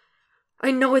 I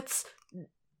know it's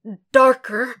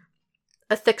darker.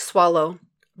 A thick swallow.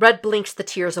 Red blinks the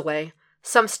tears away.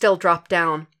 Some still drop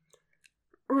down.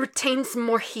 Retains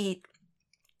more heat.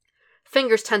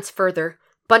 Fingers tense further,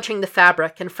 bunching the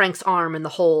fabric and Frank's arm in the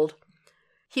hold.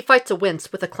 He fights a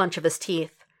wince with a clench of his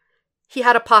teeth. He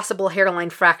had a possible hairline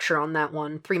fracture on that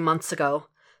one 3 months ago.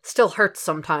 Still hurts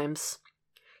sometimes.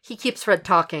 He keeps Red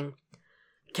talking.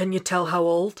 Can you tell how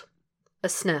old? A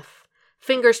sniff.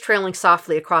 Fingers trailing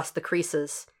softly across the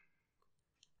creases.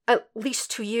 At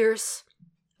least 2 years.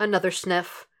 Another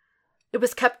sniff. It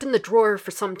was kept in the drawer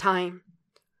for some time.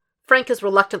 Frank is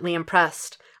reluctantly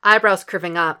impressed, eyebrows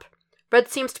curving up. Red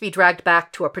seems to be dragged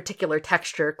back to a particular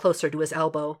texture closer to his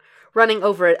elbow, running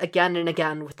over it again and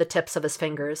again with the tips of his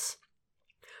fingers.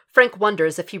 Frank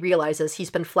wonders if he realizes he's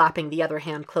been flapping the other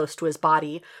hand close to his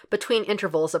body, between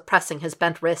intervals of pressing his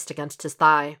bent wrist against his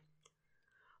thigh.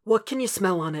 What can you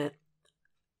smell on it?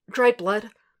 Dried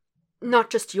blood. Not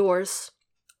just yours.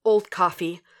 Old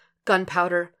coffee.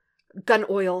 Gunpowder. Gun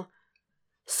oil.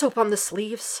 Soap on the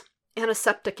sleeves.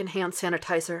 Antiseptic and hand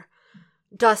sanitizer.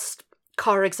 Dust.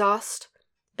 Car exhaust.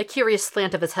 A curious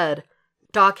slant of his head.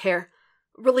 Dog hair.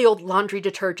 Really old laundry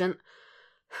detergent.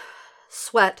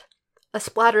 Sweat. A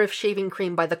splatter of shaving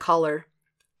cream by the collar.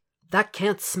 That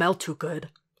can't smell too good.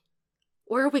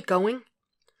 Where are we going?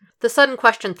 The sudden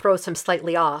question throws him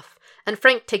slightly off, and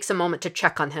Frank takes a moment to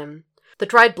check on him, the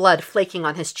dried blood flaking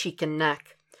on his cheek and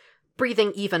neck.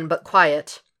 Breathing even but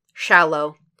quiet.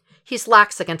 Shallow. He's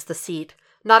lax against the seat,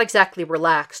 not exactly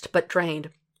relaxed, but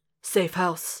drained. Safe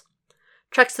house.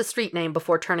 Checks the street name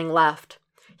before turning left.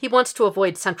 He wants to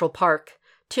avoid Central Park.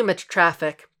 Too much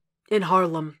traffic. In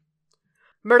Harlem.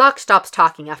 Murdoch stops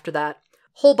talking after that,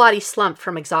 whole body slumped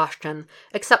from exhaustion,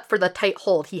 except for the tight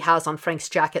hold he has on Frank's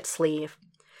jacket sleeve.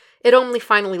 It only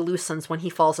finally loosens when he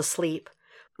falls asleep,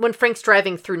 when Frank's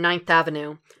driving through 9th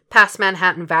Avenue, past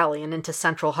Manhattan Valley and into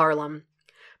central Harlem.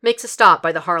 Makes a stop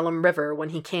by the Harlem River when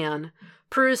he can,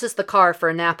 peruses the car for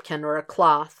a napkin or a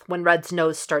cloth when Red's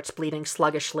nose starts bleeding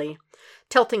sluggishly,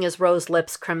 tilting his rose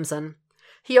lips crimson.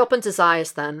 He opens his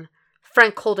eyes then,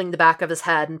 Frank holding the back of his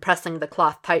head and pressing the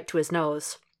cloth tight to his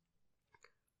nose.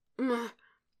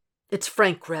 It's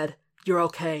Frank, Red. You're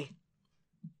okay.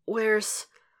 Where's...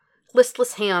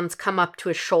 Listless hands come up to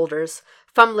his shoulders,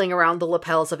 fumbling around the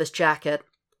lapels of his jacket.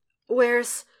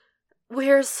 Where's...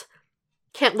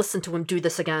 Can't listen to him do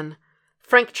this again.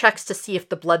 Frank checks to see if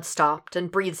the blood stopped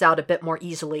and breathes out a bit more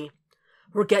easily.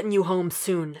 We're getting you home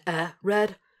soon,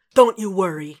 Red? Don't you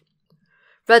worry.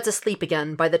 Red's asleep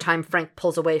again by the time Frank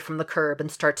pulls away from the curb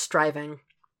and starts driving.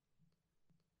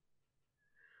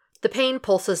 The pain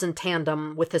pulses in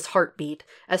tandem with his heartbeat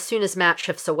as soon as Matt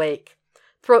shifts awake,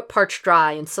 throat parched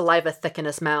dry and saliva thick in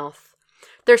his mouth.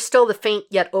 There's still the faint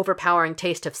yet overpowering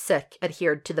taste of sick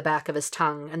adhered to the back of his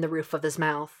tongue and the roof of his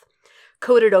mouth,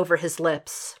 coated over his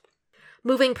lips.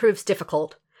 Moving proves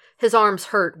difficult. His arms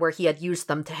hurt where he had used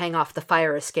them to hang off the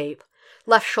fire escape.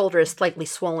 Left shoulder is slightly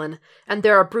swollen, and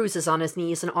there are bruises on his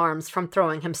knees and arms from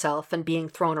throwing himself and being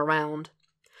thrown around.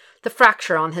 The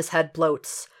fracture on his head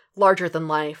bloats, larger than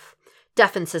life,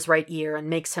 deafens his right ear and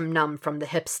makes him numb from the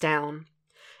hips down.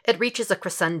 It reaches a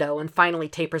crescendo and finally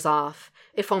tapers off,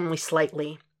 if only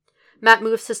slightly. Matt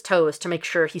moves his toes to make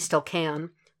sure he still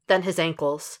can, then his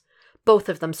ankles. Both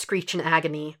of them screech in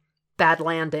agony. Bad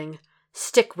landing.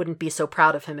 Stick wouldn't be so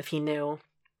proud of him if he knew.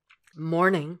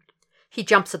 Morning. He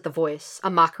jumps at the voice, a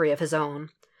mockery of his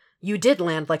own. You did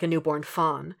land like a newborn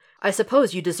fawn. I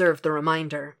suppose you deserve the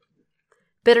reminder.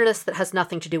 Bitterness that has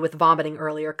nothing to do with vomiting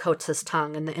earlier coats his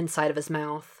tongue and the inside of his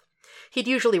mouth. He'd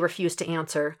usually refuse to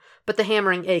answer, but the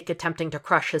hammering ache attempting to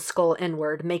crush his skull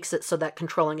inward makes it so that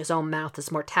controlling his own mouth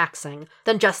is more taxing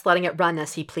than just letting it run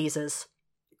as he pleases.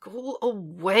 Go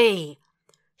away,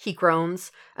 he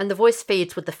groans, and the voice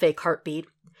fades with the fake heartbeat.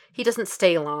 He doesn't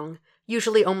stay long,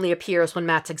 usually only appears when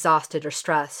Matt's exhausted or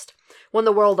stressed, when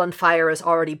the world on fire is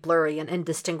already blurry and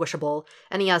indistinguishable,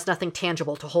 and he has nothing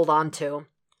tangible to hold on to.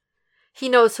 He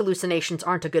knows hallucinations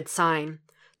aren't a good sign,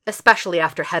 especially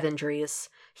after head injuries.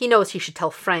 He knows he should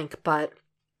tell Frank, but...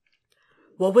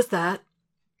 What was that?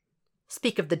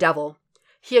 Speak of the devil.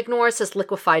 He ignores his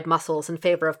liquefied muscles in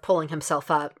favor of pulling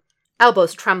himself up,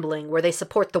 elbows trembling where they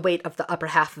support the weight of the upper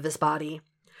half of his body.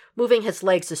 Moving his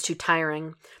legs is too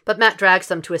tiring, but Matt drags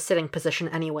them to a sitting position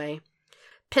anyway.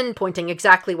 Pinpointing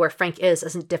exactly where Frank is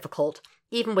isn't difficult,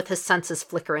 even with his senses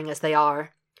flickering as they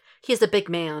are. He is a big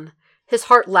man, his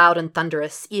heart loud and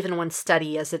thunderous, even when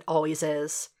steady as it always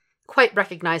is. Quite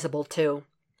recognizable, too.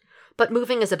 But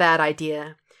moving is a bad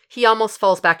idea. He almost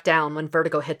falls back down when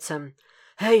vertigo hits him.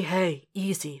 Hey,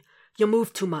 easy. You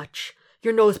move too much.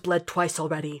 Your nose bled twice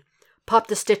already.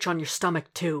 Popped a stitch on your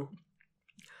stomach, too.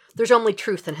 There's only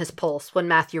truth in his pulse when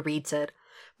Matthew reads it,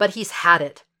 but he's had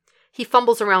it. He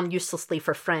fumbles around uselessly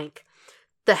for Frank,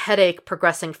 the headache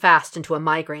progressing fast into a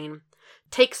migraine.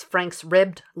 Takes Frank's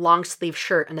ribbed, long-sleeved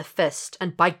shirt in a fist,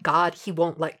 and by God, he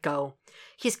won't let go.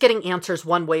 He's getting answers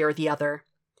one way or the other.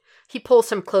 He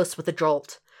pulls him close with a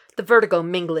jolt, the vertigo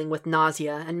mingling with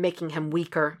nausea and making him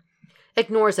weaker.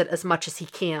 Ignores it as much as he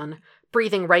can,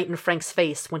 breathing right in Frank's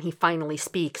face when he finally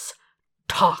speaks.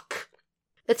 Talk!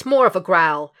 It's more of a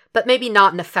growl, but maybe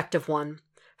not an effective one.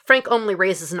 Frank only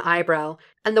raises an eyebrow,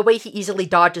 and the way he easily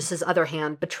dodges his other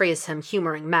hand betrays him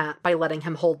humoring Matt by letting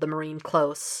him hold the Marine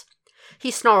close.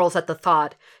 He snarls at the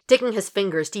thought, digging his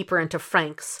fingers deeper into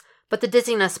Frank's, but the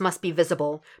dizziness must be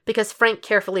visible, because Frank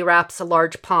carefully wraps the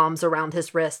large palms around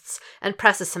his wrists and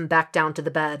presses him back down to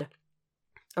the bed.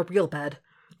 A real bed.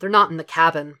 They're not in the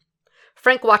cabin.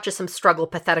 Frank watches him struggle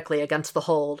pathetically against the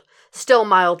hold, still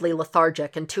mildly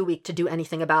lethargic and too weak to do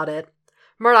anything about it.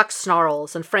 Murdoch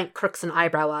snarls, and Frank crooks an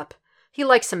eyebrow up. He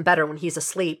likes him better when he's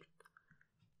asleep.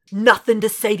 Nothing to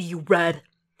say to you, Red.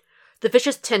 The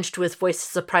vicious tinge to his voice is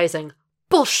surprising.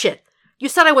 Bullshit! You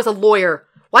said I was a lawyer.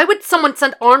 Why would someone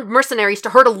send armed mercenaries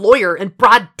to hurt a lawyer in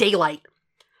broad daylight?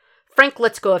 Frank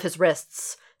lets go of his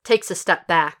wrists, takes a step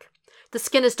back. The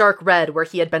skin is dark red where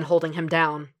he had been holding him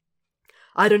down.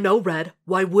 I don't know, Red.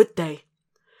 Why would they?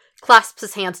 Clasps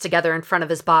his hands together in front of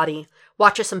his body,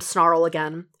 watches him snarl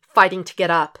again, fighting to get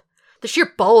up. The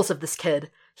sheer balls of this kid.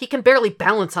 He can barely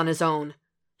balance on his own.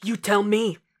 You tell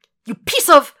me. You piece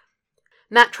of...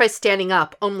 Matt tries standing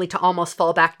up, only to almost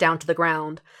fall back down to the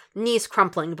ground, knees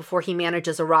crumpling before he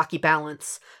manages a rocky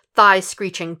balance, thighs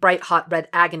screeching bright-hot red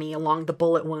agony along the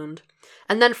bullet wound.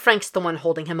 And then Frank's the one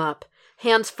holding him up,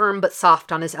 hands firm but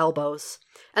soft on his elbows.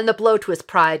 And the blow to his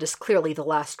pride is clearly the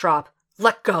last drop.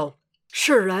 Let go.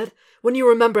 Sure, Red, when you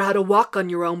remember how to walk on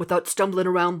your own without stumbling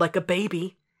around like a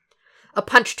baby. A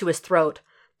punch to his throat.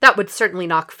 That would certainly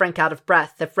knock Frank out of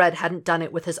breath if Red hadn't done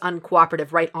it with his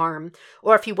uncooperative right arm,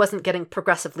 or if he wasn't getting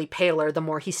progressively paler the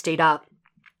more he stayed up.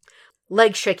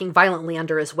 Legs shaking violently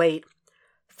under his weight.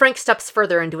 Frank steps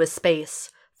further into his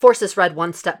space, forces Red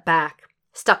one step back,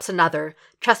 steps another,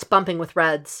 chest bumping with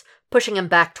Red's, pushing him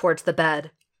back towards the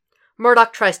bed.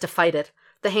 Murdoch tries to fight it,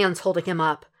 the hands holding him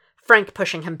up, Frank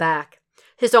pushing him back,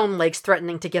 his own legs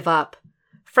threatening to give up.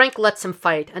 Frank lets him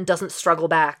fight and doesn't struggle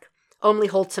back, only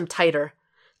holds him tighter,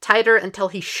 tighter until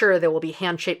he's sure there will be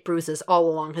hand-shaped bruises all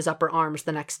along his upper arms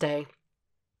the next day.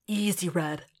 Easy,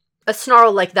 Red. A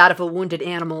snarl like that of a wounded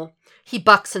animal. He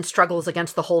bucks and struggles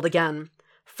against the hold again.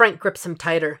 Frank grips him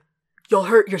tighter. You'll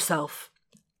hurt yourself.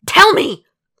 Tell me!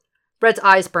 Red's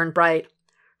eyes burned bright.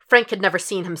 Frank had never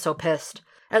seen him so pissed,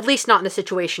 at least not in a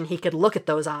situation he could look at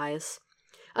those eyes.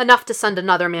 Enough to send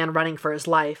another man running for his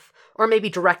life, or maybe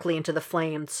directly into the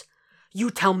flames. You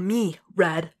tell me,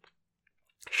 Red.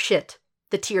 Shit.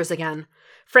 The tears again.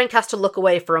 Frank has to look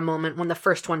away for a moment when the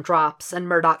first one drops, and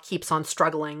Murdoch keeps on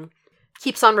struggling.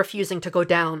 Keeps on refusing to go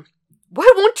down. Why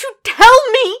won't you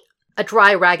tell me? A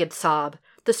dry, ragged sob,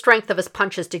 the strength of his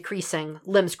punches decreasing,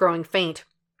 limbs growing faint.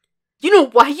 You know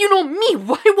why, you know me,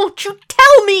 why won't you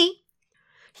tell me?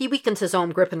 He weakens his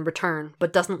own grip in return,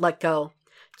 but doesn't let go.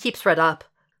 Keeps Red up,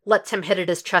 lets him hit at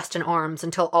his chest and arms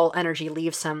until all energy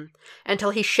leaves him, until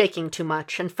he's shaking too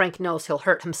much, and Frank knows he'll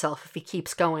hurt himself if he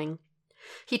keeps going.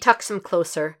 He tucks him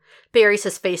closer, buries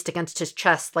his face against his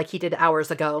chest like he did hours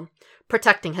ago,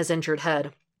 protecting his injured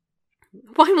head.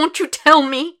 Why won't you tell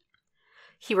me?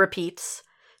 He repeats,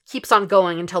 keeps on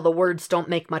going until the words don't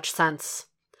make much sense.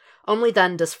 Only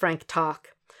then does Frank talk,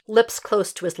 lips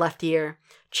close to his left ear,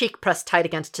 cheek pressed tight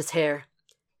against his hair.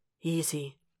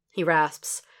 Easy, he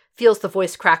rasps, feels the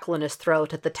voice crackle in his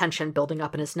throat at the tension building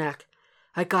up in his neck.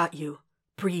 I got you.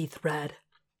 Breathe, Red.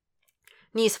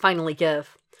 Knees finally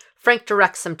give. Frank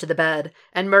directs him to the bed,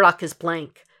 and Murdoch is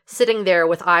blank, sitting there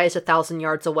with eyes 1,000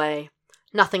 yards away.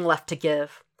 Nothing left to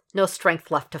give. No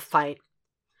strength left to fight.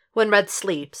 When Red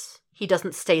sleeps, he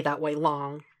doesn't stay that way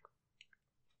long.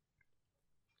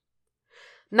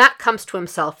 Matt comes to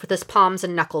himself with his palms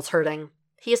and knuckles hurting.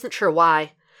 He isn't sure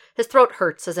why. His throat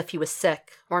hurts as if he was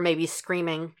sick, or maybe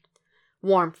screaming.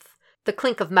 Warmth. The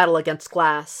clink of metal against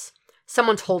glass.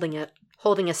 Someone's holding it,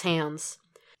 holding his hands.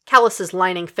 Calluses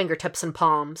lining fingertips and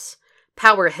palms.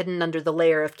 Power hidden under the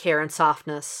layer of care and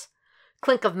softness.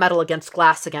 Clink of metal against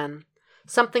glass again.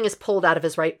 Something is pulled out of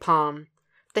his right palm.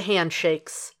 The hand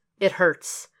shakes. It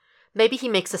hurts. Maybe he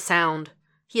makes a sound.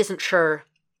 He isn't sure.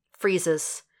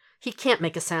 Freezes. He can't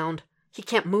make a sound. He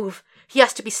can't move. He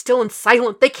has to be still and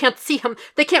silent. They can't see him.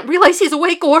 They can't realize he's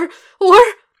awake or...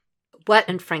 Wet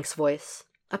in Frank's voice.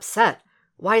 Upset.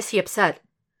 Why is he upset?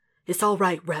 It's all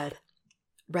right, Red.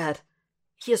 Red.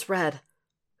 He is Red.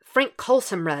 Frank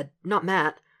calls him Red, not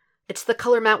Matt. It's the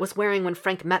color Matt was wearing when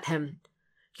Frank met him.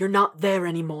 You're not there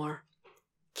anymore.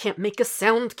 Can't make a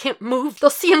sound, can't move.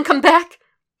 They'll see him come back.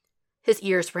 His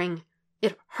ears ring.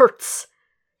 It hurts.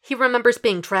 He remembers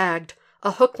being dragged,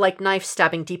 a hook-like knife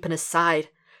stabbing deep in his side.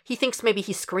 He thinks maybe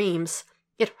he screams.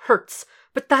 It hurts.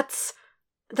 But that's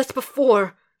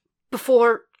before.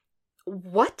 Before...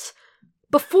 What?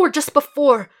 Just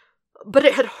before. But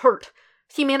it had hurt.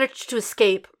 He managed to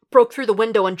escape, broke through the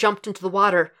window and jumped into the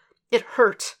water. It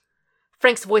hurt.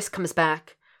 Frank's voice comes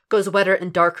back, goes wetter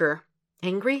and darker.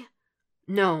 Angry?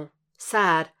 No.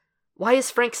 Sad. Why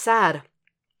is Frank sad?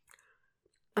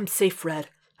 I'm safe, Red.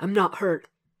 I'm not hurt.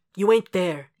 You ain't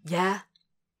there, yeah?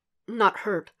 Not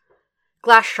hurt.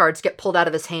 Glass shards get pulled out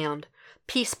of his hand,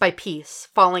 piece by piece,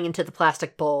 falling into the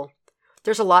plastic bowl.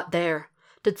 There's a lot there.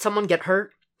 Did someone get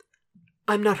hurt?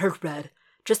 I'm not hurt, Red.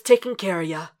 Just taking care of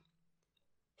ya.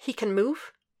 He can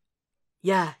move?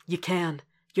 Yeah, you can.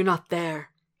 You're not there.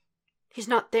 He's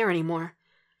not there anymore.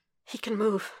 He can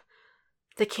move.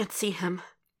 They can't see him.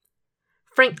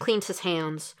 Frank cleans his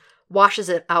hands, washes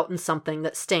it out in something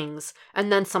that stings,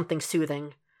 and then something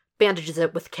soothing. Bandages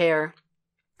it with care.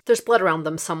 There's blood around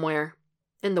them somewhere.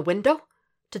 In the window?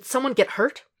 Did someone get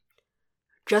hurt?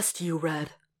 Just you,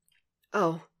 Red.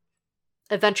 Oh.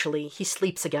 Eventually, he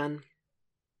sleeps again.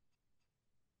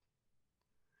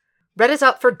 Red is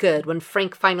out for good when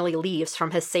Frank finally leaves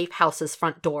from his safe house's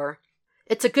front door.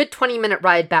 It's a good 20-minute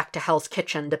ride back to Hell's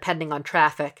Kitchen, depending on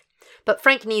traffic. But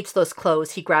Frank needs those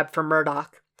clothes he grabbed from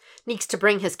Murdoch. Needs to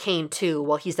bring his cane, too,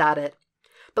 while he's at it.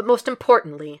 But most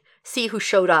importantly, see who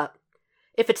showed up.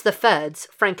 If it's the feds,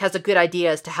 Frank has a good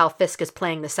idea as to how Fisk is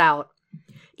playing this out.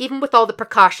 Even with all the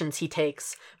precautions he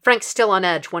takes, Frank's still on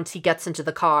edge once he gets into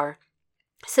the car.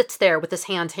 Sits there with his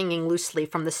hand hanging loosely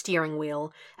from the steering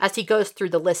wheel as he goes through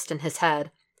the list in his head.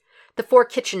 The 4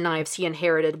 kitchen knives he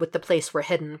inherited with the place were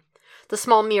hidden. The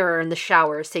small mirror in the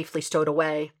shower safely stowed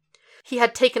away. He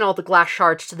had taken all the glass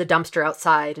shards to the dumpster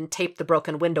outside and taped the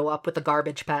broken window up with a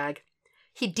garbage bag.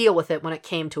 He'd deal with it when it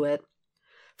came to it.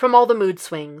 From all the mood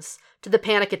swings, to the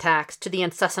panic attacks, to the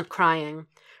incessant crying,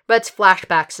 Red's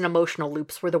flashbacks and emotional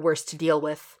loops were the worst to deal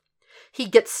with.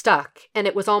 He'd get stuck, and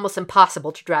it was almost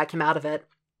impossible to drag him out of it.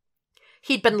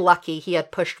 He'd been lucky he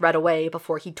had pushed Red away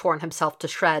before he'd torn himself to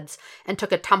shreds and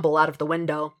took a tumble out of the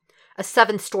window. A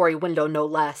 7-story window, no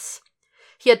less.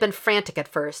 He had been frantic at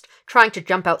first, trying to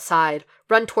jump outside,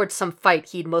 run towards some fight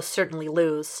he'd most certainly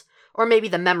lose, or maybe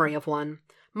the memory of one,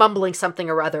 mumbling something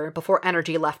or other before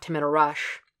energy left him in a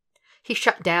rush. He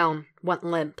shut down, went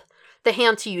limp, the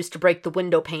hands he used to break the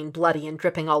window pane bloody and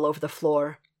dripping all over the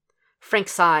floor. Frank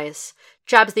sighs,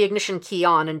 jabs the ignition key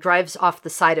on and drives off the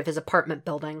side of his apartment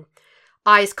building.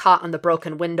 Eyes caught on the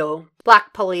broken window,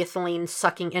 black polyethylene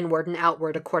sucking inward and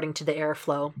outward according to the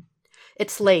airflow.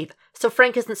 It's late, so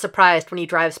Frank isn't surprised when he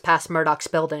drives past Murdoch's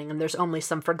building and there's only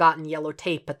some forgotten yellow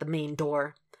tape at the main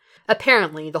door.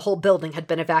 Apparently, the whole building had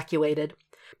been evacuated.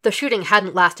 The shooting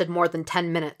hadn't lasted more than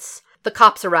 10 minutes. The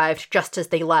cops arrived just as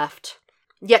they left.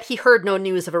 Yet he heard no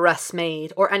news of arrests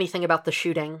made, or anything about the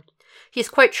shooting. He's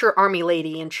quite sure Army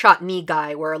Lady and Shot Knee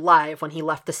Guy were alive when he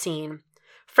left the scene.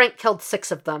 Frank killed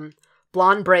 6 of them.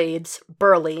 Blonde braids,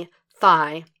 burly,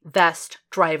 thigh, vest,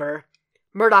 driver.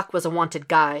 Murdoch was a wanted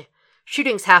guy.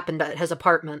 Shootings happened at his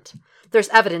apartment. There's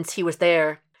evidence he was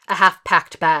there. A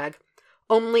half-packed bag.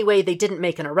 Only way they didn't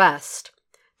make an arrest.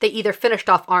 They either finished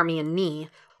off Army and Knee,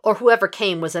 or whoever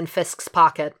came was in Fisk's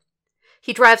pocket.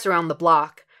 He drives around the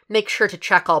block, makes sure to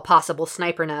check all possible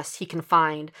sniper nests he can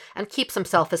find, and keeps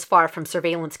himself as far from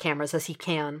surveillance cameras as he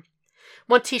can.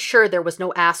 Once he's sure there was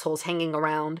no assholes hanging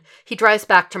around, he drives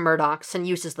back to Murdoch's and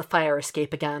uses the fire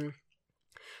escape again.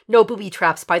 No booby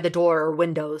traps by the door or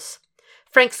windows.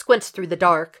 Frank squints through the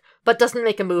dark, but doesn't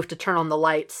make a move to turn on the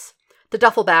lights. The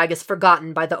duffel bag is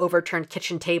forgotten by the overturned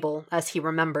kitchen table, as he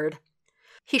remembered.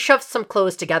 He shoves some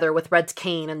clothes together with Red's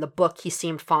cane and the book he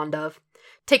seemed fond of,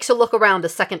 takes a look around a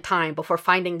second time before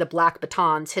finding the black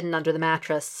batons hidden under the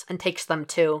mattress, and takes them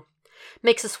too.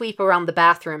 Makes a sweep around the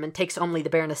bathroom and takes only the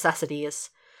bare necessities.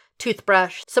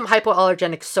 Toothbrush, some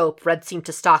hypoallergenic soap Red seemed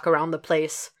to stock around the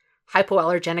place.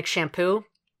 Hypoallergenic shampoo?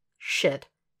 Shit.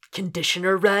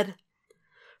 Conditioner, Red?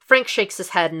 Frank shakes his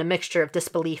head in a mixture of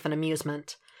disbelief and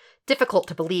amusement. Difficult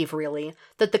to believe, really,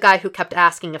 that the guy who kept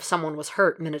asking if someone was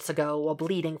hurt minutes ago while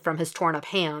bleeding from his torn-up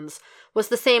hands was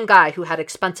the same guy who had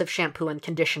expensive shampoo and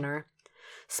conditioner.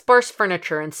 Sparse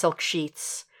furniture and silk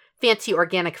sheets, fancy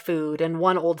organic food, and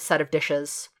one old set of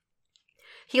dishes.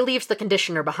 He leaves the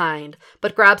conditioner behind,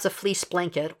 but grabs a fleece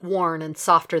blanket, worn and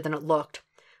softer than it looked,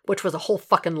 which was a whole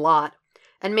fucking lot,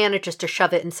 and manages to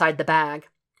shove it inside the bag.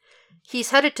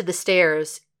 He's headed to the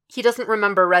stairs. He doesn't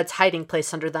remember Red's hiding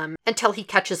place under them until he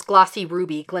catches glossy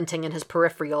ruby glinting in his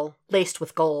peripheral, laced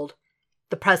with gold.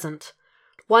 The present.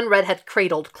 One Red had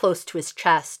cradled close to his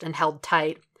chest and held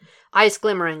tight, eyes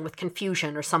glimmering with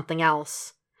confusion or something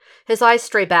else. His eyes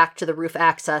stray back to the roof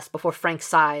access before Frank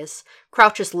sighs,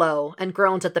 crouches low, and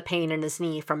groans at the pain in his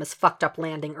knee from his fucked-up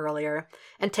landing earlier,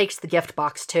 and takes the gift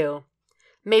box too.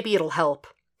 Maybe it'll help.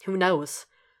 Who knows?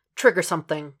 Trigger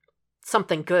something.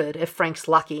 Something good, if Frank's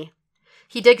lucky.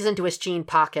 He digs into his jean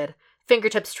pocket,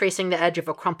 fingertips tracing the edge of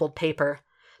a crumpled paper.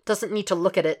 Doesn't need to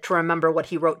look at it to remember what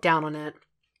he wrote down on it.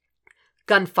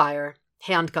 Gunfire.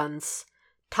 Handguns.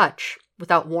 Touch.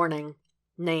 Without warning.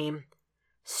 Name.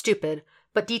 Stupid,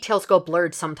 but details go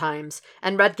blurred sometimes,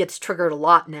 and Red gets triggered a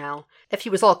lot now, if he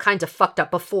was all kinds of fucked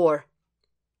up before.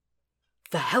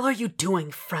 The hell are you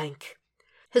doing, Frank?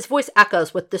 His voice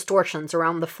echoes with distortions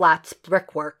around the flat's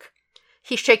brickwork.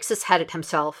 He shakes his head at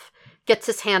himself, gets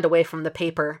his hand away from the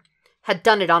paper. Had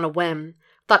done it on a whim,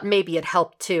 thought maybe it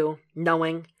helped too,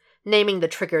 knowing, naming the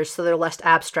triggers so they're less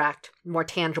abstract, more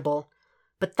tangible.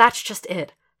 But that's just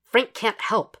it. Frank can't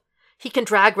help. He can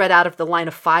drag Red out of the line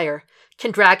of fire,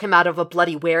 can drag him out of a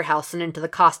bloody warehouse and into the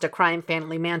Costa crime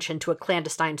family mansion to a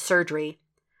clandestine surgery.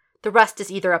 The rest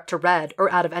is either up to Red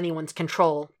or out of anyone's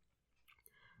control.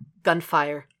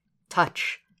 Gunfire.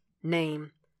 Touch.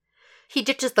 Name. He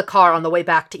ditches the car on the way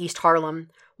back to East Harlem,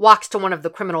 walks to one of the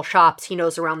criminal shops he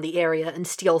knows around the area and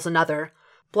steals another.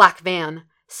 Black van,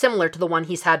 similar to the one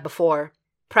he's had before.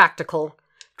 Practical.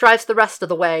 Drives the rest of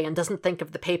the way and doesn't think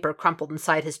of the paper crumpled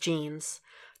inside his jeans.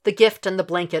 The gift and the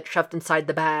blanket shoved inside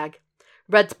the bag.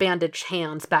 Red's bandaged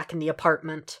hands back in the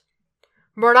apartment.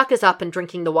 Murdoch is up and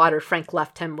drinking the water Frank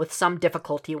left him with some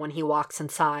difficulty when he walks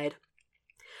inside.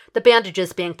 The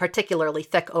bandages being particularly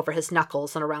thick over his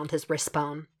knuckles and around his wrist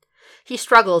bone. He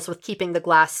struggles with keeping the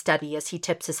glass steady as he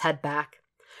tips his head back.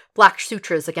 Black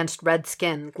sutures against red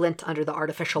skin glint under the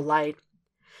artificial light.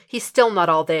 He's still not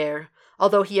all there,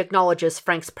 although he acknowledges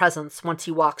Frank's presence once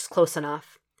he walks close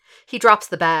enough. He drops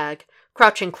the bag,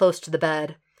 crouching close to the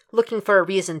bed, looking for a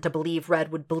reason to believe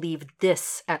Red would believe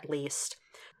this, at least.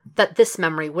 That this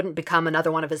memory wouldn't become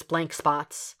another one of his blank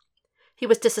spots. He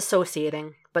was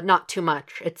disassociating, but not too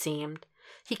much, it seemed.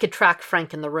 He could track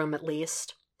Frank in the room, at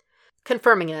least.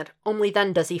 Confirming it, only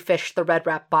then does he fish the red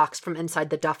wrap box from inside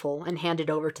the duffel and hand it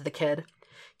over to the kid,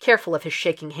 careful of his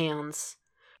shaking hands.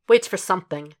 Waits for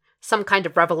something, some kind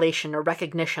of revelation or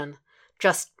recognition.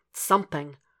 Just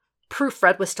something. Proof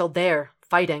Red was still there,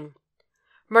 fighting.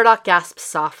 Murdoch gasps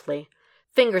softly,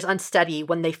 fingers unsteady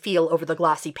when they feel over the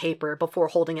glossy paper before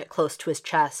holding it close to his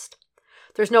chest.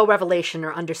 There's no revelation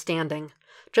or understanding,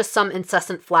 just some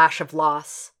incessant flash of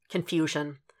loss,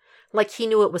 confusion, like he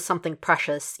knew it was something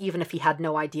precious, even if he had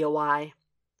no idea why.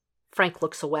 Frank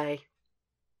looks away.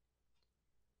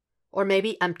 Or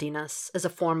maybe emptiness is a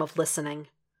form of listening.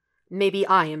 Maybe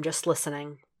I am just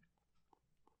listening.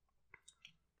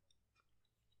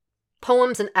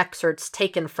 Poems and excerpts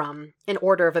taken from, in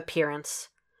order of appearance: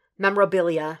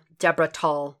 Memorobilia, Deborah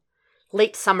Tull.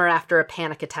 Late Summer After a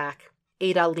Panic Attack,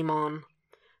 Ada Limon.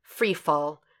 Free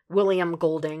Fall, William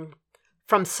Golding.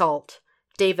 From Salt,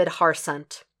 David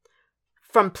Harsent.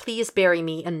 From Please Bury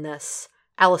Me in This,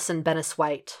 Alison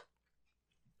Bennis-White.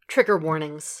 Trigger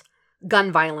warnings.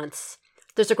 Gun violence.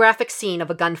 There's a graphic scene of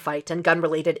a gunfight and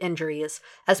gun-related injuries,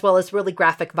 as well as really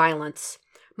graphic violence.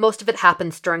 Most of it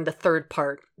happens during the third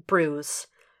part, Bruise.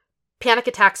 Panic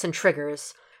attacks and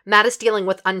triggers. Matt is dealing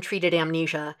with untreated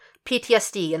amnesia,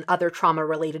 PTSD, and other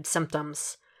trauma-related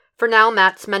symptoms. For now,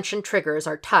 Matt's mentioned triggers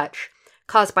are touch,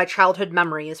 caused by childhood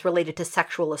memories related to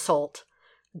sexual assault,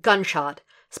 gunshot,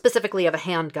 specifically of a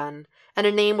handgun, and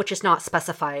a name which is not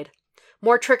specified.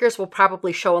 More triggers will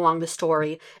probably show along the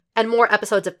story, and more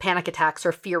episodes of panic attacks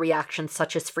or fear reactions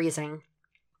such as freezing.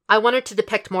 I wanted to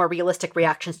depict more realistic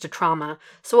reactions to trauma,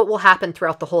 so it will happen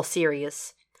throughout the whole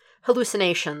series.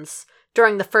 Hallucinations.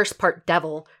 During the first part,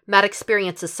 Devil, Matt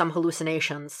experiences some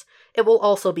hallucinations. It will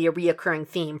also be a reoccurring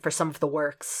theme for some of the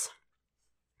works.